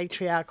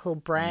patriarchal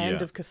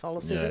brand of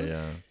Catholicism.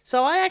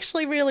 So I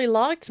actually really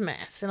liked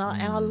Mass and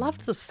I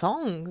loved the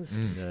songs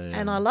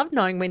and I loved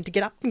knowing when to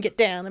get up and get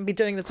down and be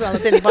doing as well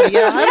as anybody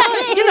else.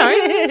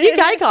 You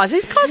gay guys,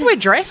 these guys wear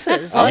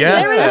dresses.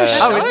 There is a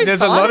show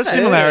there's a lot of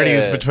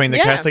similarities between the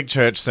Catholic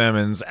Church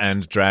sermons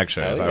and drag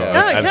shows.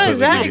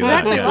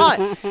 Exactly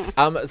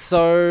right.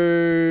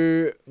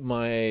 So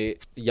my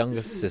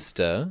youngest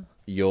sister,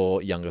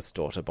 your youngest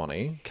daughter,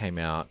 Bonnie, came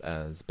out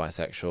as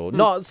bisexual.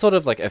 Not sort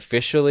of like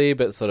officially,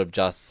 but sort of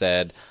just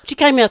said... She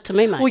came out to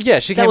me, mate. Well, yeah,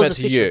 she came out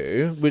to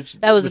you, which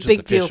was a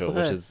big deal official, for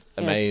her. which is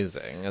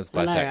amazing as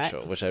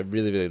bisexual, which I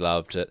really, really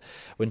loved it.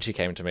 When she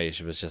came to me,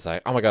 she was just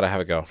like, "Oh my God, I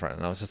have a girlfriend."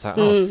 And I was just like,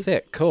 "Oh,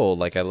 sick, cool.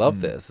 Like, I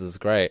love this. This is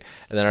great."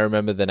 And then I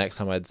remember the next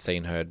time I'd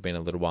seen her, it'd been a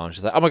little while, and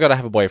she's like, "Oh my God, I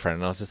have a boyfriend."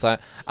 And I was just like,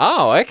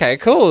 "Oh, okay,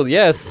 cool.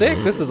 Yeah, sick.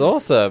 This is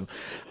awesome."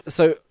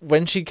 So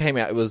when she came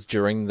out, it was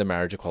during the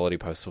marriage equality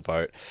postal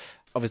vote.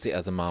 Obviously,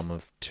 as a mum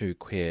of 2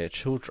 queer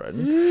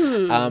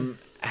children,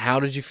 how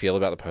did you feel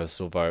about the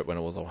postal vote when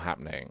it was all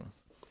happening?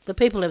 The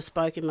people have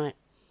spoken, mate.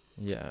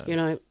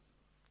 Yeah.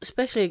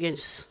 Especially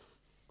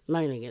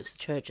mainly against the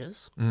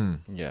churches.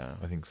 Yeah.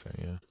 I think so,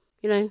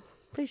 yeah.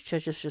 These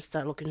churches should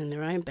start looking in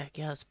their own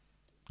backyards.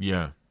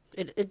 Yeah.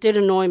 It did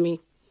annoy me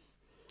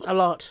a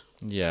lot.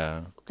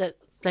 Yeah. That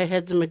they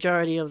had the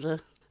majority of the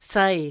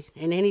say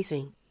in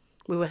anything.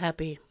 We were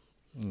happy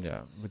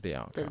Yeah, with the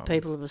outcome. that the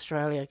people of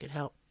Australia could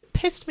help.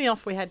 Pissed me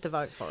off we had to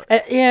vote for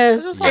it. Yeah. It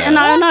was just like, I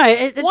know.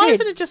 It why did.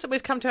 isn't it just that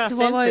we've come to our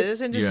senses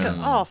and just go,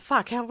 "Oh,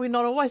 fuck, how have we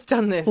not always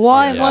done this?"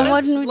 Why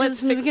Let's didn't we do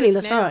this in the fix beginning?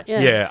 this That's now. right.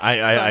 Yeah. Yeah,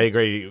 I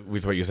agree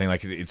with what you're saying.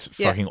 Like, it's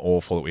fucking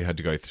awful that we had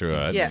to go through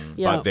it. Yeah.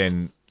 But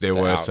then there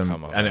The were outcome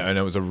some... of And it.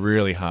 it was a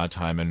really hard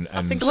time. And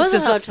I think It was a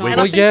hard time.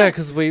 Well, yeah,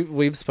 because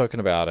we've spoken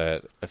about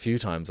it a few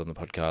times on the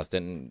podcast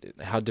and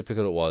how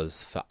difficult it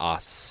was for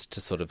us to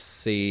sort of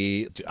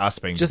see... us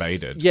being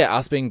baited. Yeah,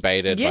 us being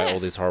baited by all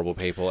Yes. these horrible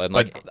people. And,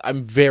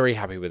 I'm very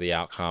happy with the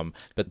outcome,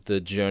 but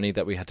the journey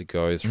that we had to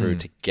go through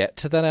to get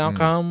to that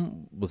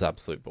outcome was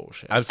absolute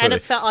bullshit. Absolutely.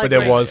 And it felt like but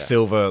there was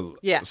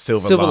Yeah.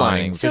 silver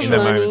linings in the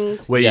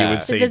moments where you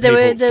would see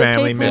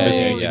family members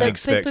you didn't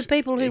expect.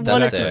 People who Exactly.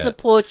 wanted to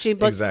support you,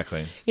 but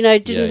Exactly.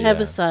 didn't have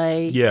a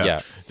say.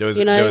 Yeah. There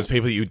was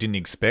people that you didn't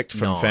expect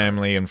from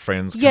family and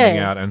friends coming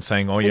out and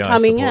saying, "Oh yeah,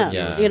 coming I support out, you."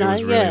 you It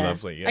was know, really yeah.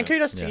 lovely. Yeah. And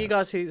kudos to you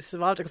guys who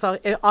survived it, because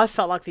I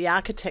felt like the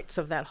architects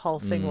of that whole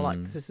thing were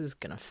like, "This is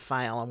going to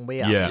fail and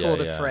we are Yeah.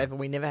 sorted Yeah. forever.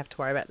 We never have to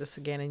worry about this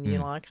again." And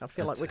you're like, I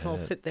feel like we can all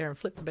sit there and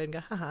flip the bed and go,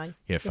 "Ha Yeah,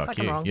 you're fuck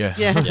fucking you. wrong." Yeah.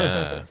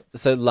 Yeah.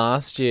 So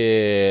last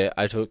year,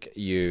 I took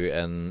you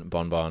and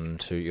Bon Bon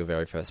to your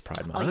very first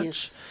Pride March,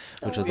 yes.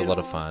 which was a lot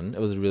of fun.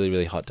 It was a really,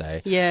 really hot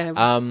day. Yeah, it was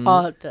a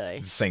hot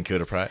day. St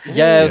Kilda Pride.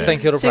 Yeah, it was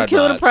St Kilda Pride. St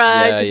Kilda March.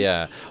 Pride. Yeah,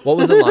 yeah. What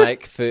was it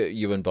like for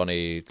you and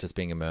Bonnie just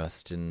being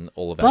immersed in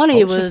all of our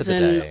Bonnie culture was for the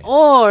in day?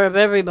 awe of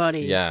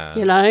everybody. Yeah.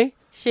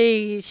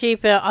 She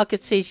felt, I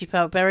could see she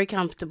felt very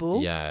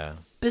comfortable. Yeah.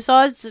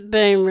 Besides it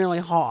being really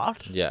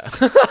hot. Yeah.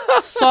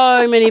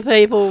 So many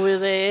people were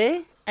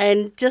there.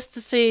 And just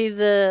to see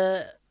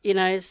the,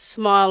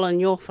 smile on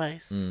your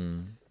face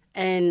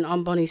and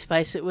on Bonnie's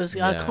face, it was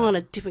a kind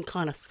of different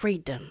kind of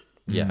freedom.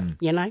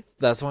 Yeah.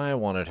 That's why I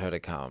wanted her to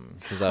come.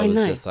 Because I was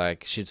just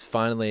like, she's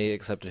finally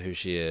accepted who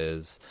she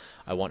is.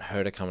 I want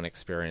her to come and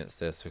experience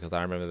this, because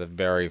I remember the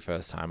very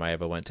first time I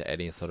ever went to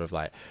any sort of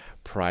like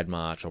Pride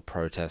March or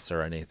protest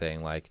or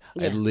anything. Like,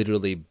 I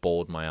literally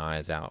bawled my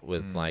eyes out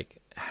with like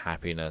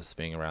happiness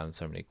being around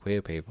so many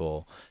queer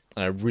people.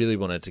 And I really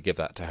wanted to give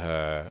that to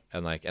her.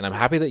 And I'm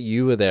happy that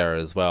you were there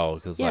as well,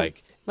 because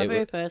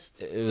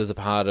it was a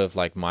part of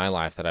like my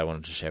life that I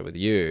wanted to share with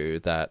you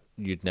that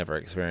you'd never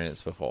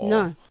experienced before.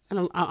 No,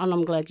 and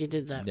I'm glad you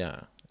did that.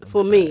 Yeah.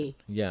 For me.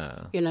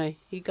 Yeah.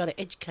 You got to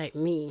educate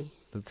me.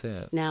 That's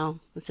it. Now,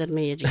 instead of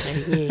me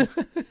educating you.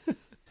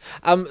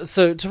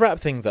 So to wrap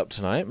things up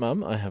tonight,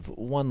 Mum, I have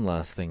one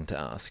last thing to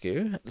ask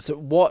you. So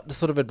what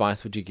sort of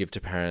advice would you give to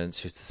parents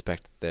who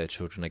suspect their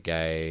children are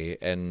gay?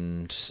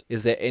 And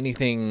is there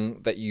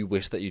anything that you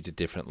wish that you did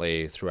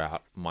differently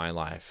throughout my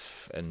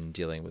life and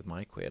dealing with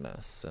my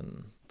queerness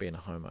and being a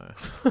homo?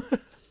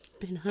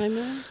 Being a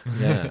homo?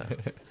 Yeah.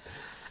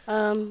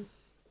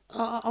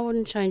 I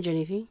wouldn't change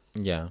anything.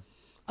 Yeah.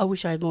 I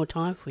wish I had more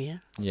time for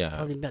you. Yeah.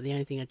 Probably about the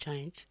only thing I'd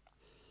change.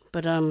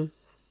 But to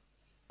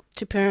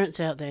parents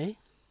out there,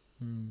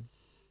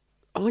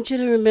 I want you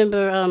to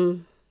remember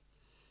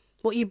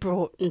what you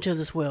brought into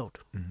this world.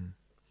 Mm-hmm.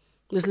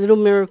 This little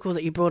miracle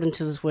that you brought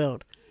into this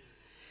world.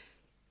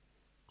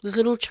 This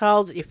little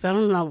child that you fell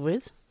in love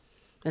with,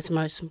 that's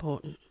most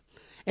important.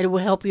 And it will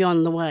help you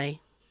on the way.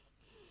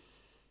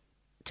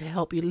 To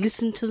help you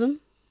listen to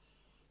them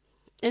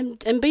and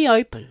be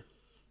open.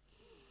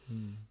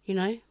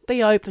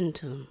 Be open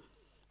to them.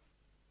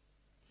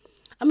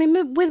 I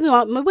mean,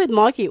 with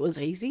Mikey it was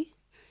easy.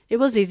 It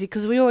was easy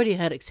because we already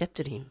had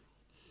accepted him.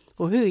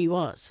 For who he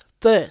was,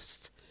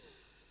 first.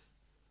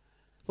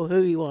 For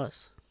who he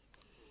was.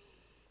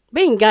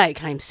 Being gay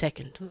came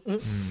second.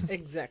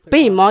 Exactly.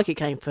 Being Mikey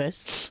came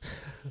first.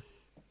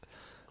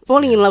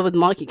 Falling in love with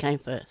Mikey came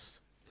first.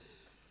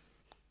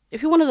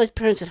 If you're one of those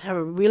parents that have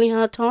a really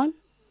hard time,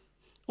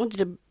 I want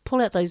you to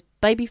pull out those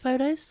baby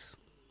photos.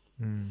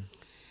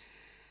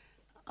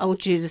 I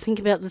want you to think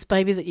about this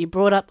baby that you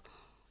brought up.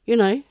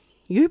 You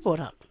brought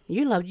up.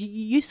 You loved.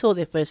 You saw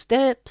their first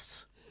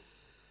steps.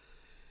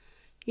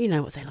 You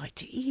know what they like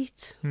to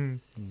eat. Yeah.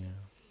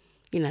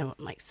 You know what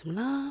makes them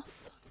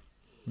laugh.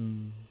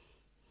 You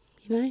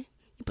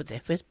put their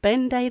first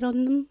Band-Aid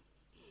on them.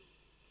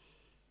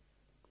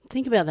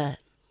 Think about that.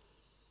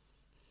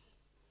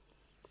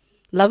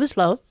 Love is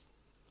love.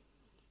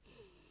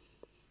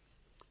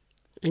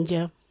 And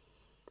yeah.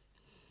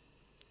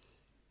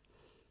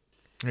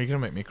 You're going to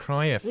make me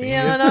cry, Effie.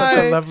 Yeah, it's I know. Such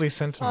a lovely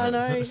sentiment. I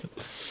know.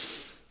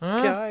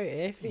 Go,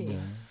 Effie.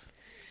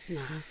 Yeah.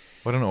 No.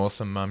 What an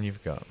awesome mum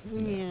you've got.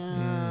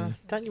 Yeah.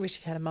 Don't you wish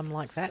you had a mum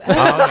like that?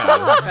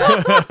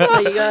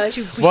 There you go.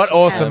 What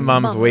awesome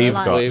mums we've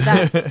got.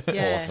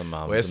 Yeah. Awesome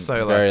mums. We're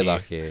so very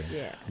lucky.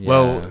 Yeah.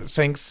 Well,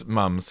 thanks,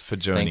 mums, for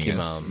joining Thank you,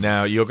 us. mums.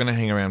 Now, you're going to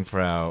hang around for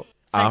our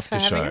after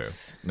show. Yeah.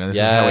 Now,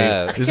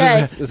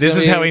 this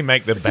is how we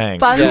make the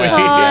bank. Fun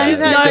times,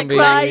 no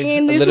crying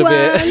in this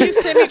one. You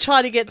said me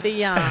try to get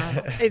the...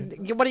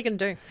 what are you going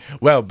to do?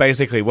 Well,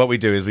 basically, what we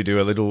do is we do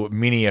a little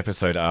mini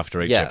episode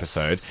after each Yes.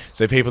 episode.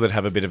 So people that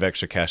have a bit of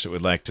extra cash that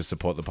would like to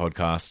support the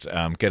podcast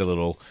get a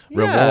little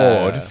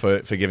reward for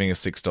giving us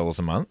 $6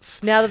 a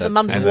month. Now that the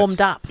mums are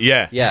warmed up.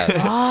 Yeah. Yes.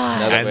 Now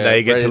that And we're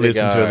they get ready to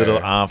listen to a go. little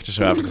after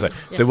show after the show.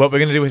 So what we're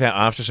going to do with our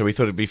after show, we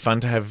thought it'd be fun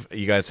to have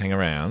you guys hang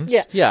around.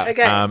 Yeah. Yeah.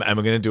 Okay.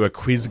 And we're going to do a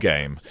quiz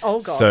game.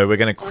 Oh, God. So we're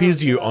going to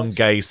quiz you on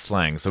gay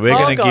slang. So we're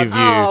going to give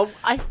you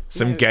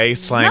some gay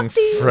slang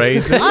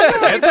phrases.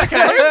 It's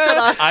okay.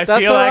 I That's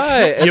feel like all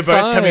right. you're It's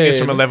both coming this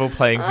fine. from a level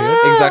playing field.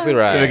 Exactly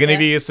right. So we're going to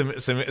give you some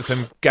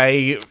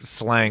gay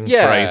slang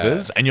Yeah.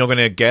 phrases, and you're going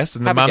to guess.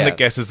 And the Have a mum that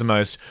guess. guesses the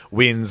most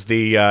wins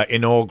the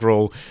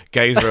inaugural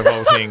Gays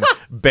Revolting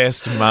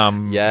Best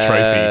Mum Yes.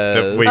 trophy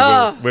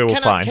that we will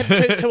find.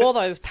 To all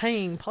those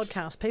paying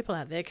podcast people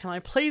out there, can I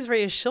please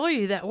reassure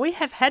you that we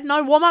have had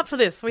no warm up for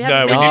this? We No,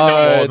 haven't. we did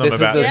not warn them this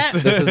about is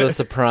this. this is a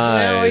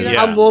surprise. No, we don't.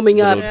 Yeah. I'm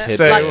warming up, Little like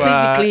tidbit.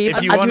 physically.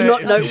 if you I wanna- do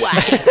not know why.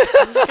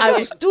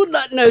 I do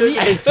not know the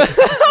answer. You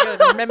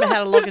gotta remember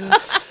how to log in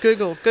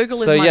Google.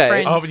 Google is So, my yeah,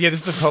 friend. Oh, but yeah, this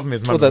is the problem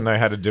is mum Well, doesn't know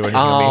how to do anything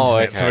on the Oh,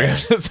 internet. So we're okay.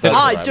 going to That's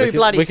I right. do We can-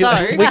 bloody we can,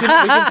 so. we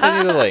can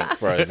send you the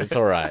link, Rose. It's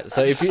all right.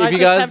 So if you I guys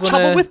just have want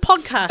trouble with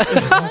podcasts.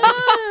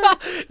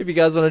 if you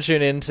guys want to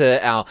tune in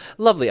to our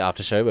lovely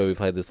after show where we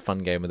play this fun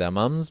game with our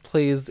mums,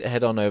 please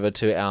head on over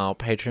to our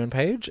Patreon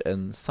page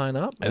and sign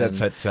up. And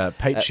that's at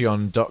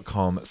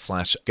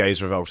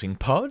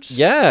patreon.com/gaysrevoltingpod.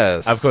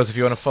 Yes. Of course, if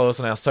you want to follow us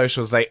on our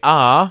socials, they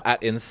are...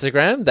 At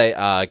Instagram, they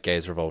are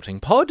Gays Revolting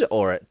Pod.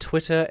 or at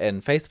Twitter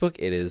and Facebook.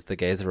 It is The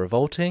Gays Are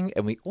Revolting.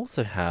 And we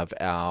also have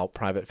our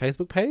private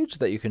Facebook page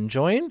that you can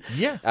join.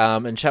 Yeah.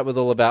 And chat with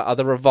all about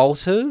other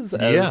revolters,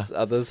 as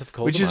others have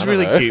called Which them. is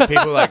really cute.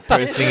 People like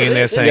posting in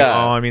there saying,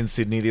 oh, I'm in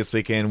Sydney this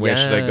weekend. Where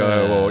should I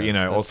go?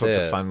 Or, all sorts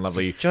of fun,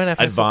 lovely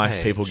advice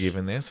people give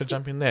in there. So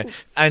jump in there.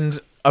 And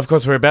of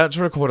course, we're about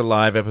to record a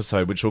live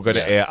episode, which will go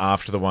to air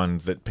after the one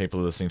that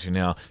people are listening to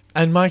now.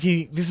 And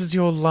Mikey, this is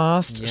your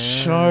last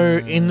show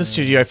in the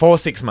studio for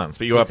 6 months,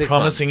 but you are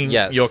promising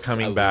you're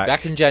coming back.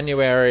 Back in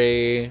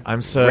January.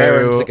 I'm so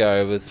raring to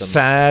go with some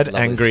sad,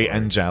 angry,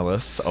 and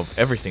jealous of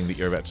everything that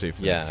you're about to do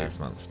for the next 6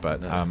 months.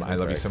 But I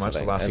love you so much.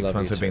 The last 6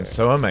 months have been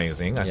so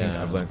amazing. I think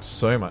I've learned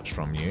so much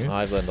from you.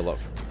 I've learned a lot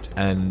from you too.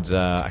 And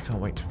I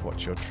can't wait to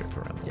watch your trip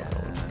around the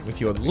world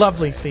with your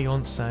lovely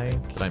fiancé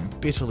that I'm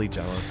bitterly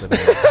jealous about.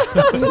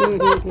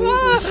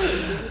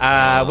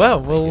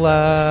 Well,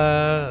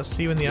 we'll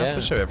see you in the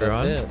after show, everyone.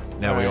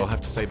 Now we all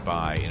have to say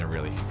bye in a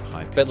really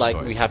high pitch voice.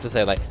 We have to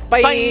say bye.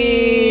 Bye.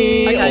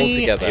 Okay. All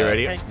together. Are you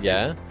ready? Okay.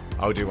 Yeah.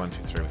 I'll do 1,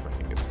 2, 3 with my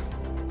fingers.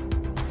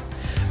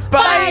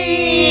 Bye.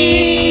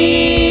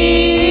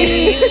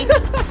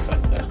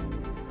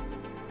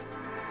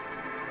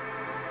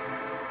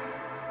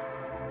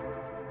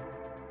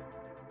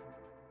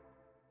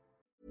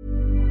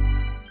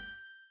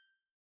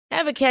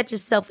 Ever catch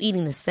yourself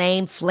eating the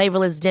same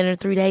flavorless dinner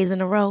 3 days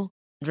in a row?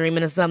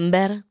 Dreaming of something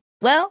better?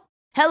 Well,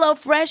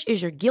 HelloFresh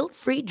is your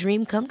guilt-free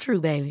dream come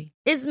true, baby.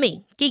 It's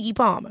me, Keke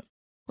Palmer.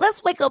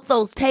 Let's wake up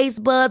those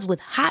taste buds with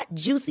hot,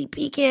 juicy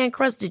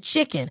pecan-crusted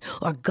chicken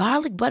or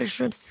garlic butter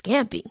shrimp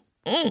scampi.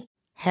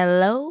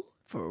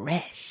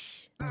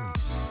 HelloFresh.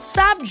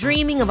 Stop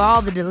dreaming of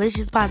all the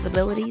delicious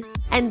possibilities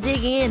and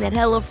dig in at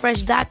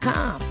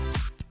HelloFresh.com.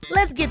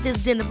 Let's get this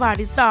dinner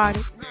party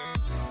started.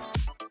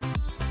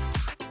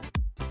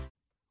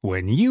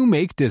 When you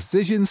make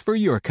decisions for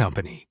your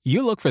company,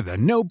 you look for the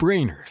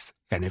no-brainers.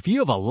 And if you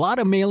have a lot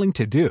of mailing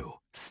to do,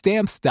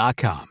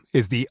 Stamps.com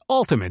is the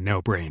ultimate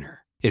no-brainer.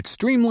 It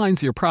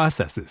streamlines your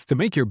processes to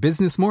make your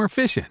business more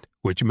efficient,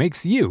 which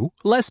makes you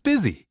less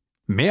busy.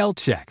 Mail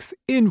checks,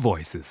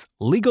 invoices,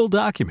 legal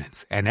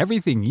documents, and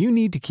everything you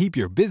need to keep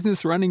your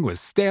business running with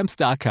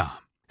Stamps.com.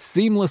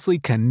 Seamlessly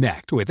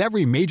connect with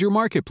every major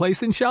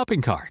marketplace and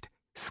shopping cart.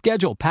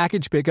 Schedule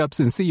package pickups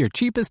and see your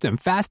cheapest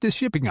and fastest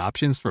shipping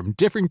options from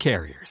different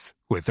carriers.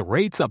 With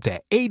rates up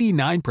to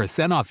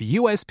 89% off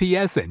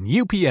USPS and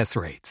UPS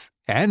rates.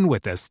 And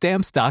with the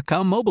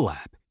Stamps.com mobile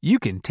app, you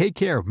can take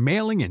care of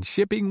mailing and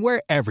shipping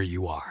wherever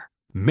you are.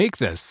 Make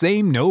the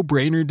same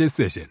no-brainer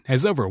decision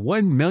as over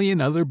 1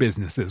 million other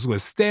businesses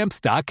with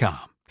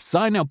Stamps.com.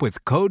 Sign up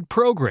with code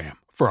PROGRAM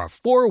for a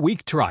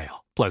 4-week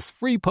trial, plus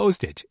free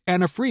postage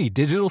and a free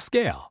digital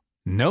scale.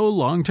 No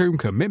long-term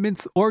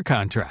commitments or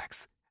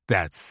contracts.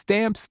 That's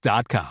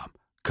Stamps.com.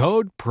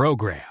 Code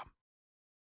PROGRAM.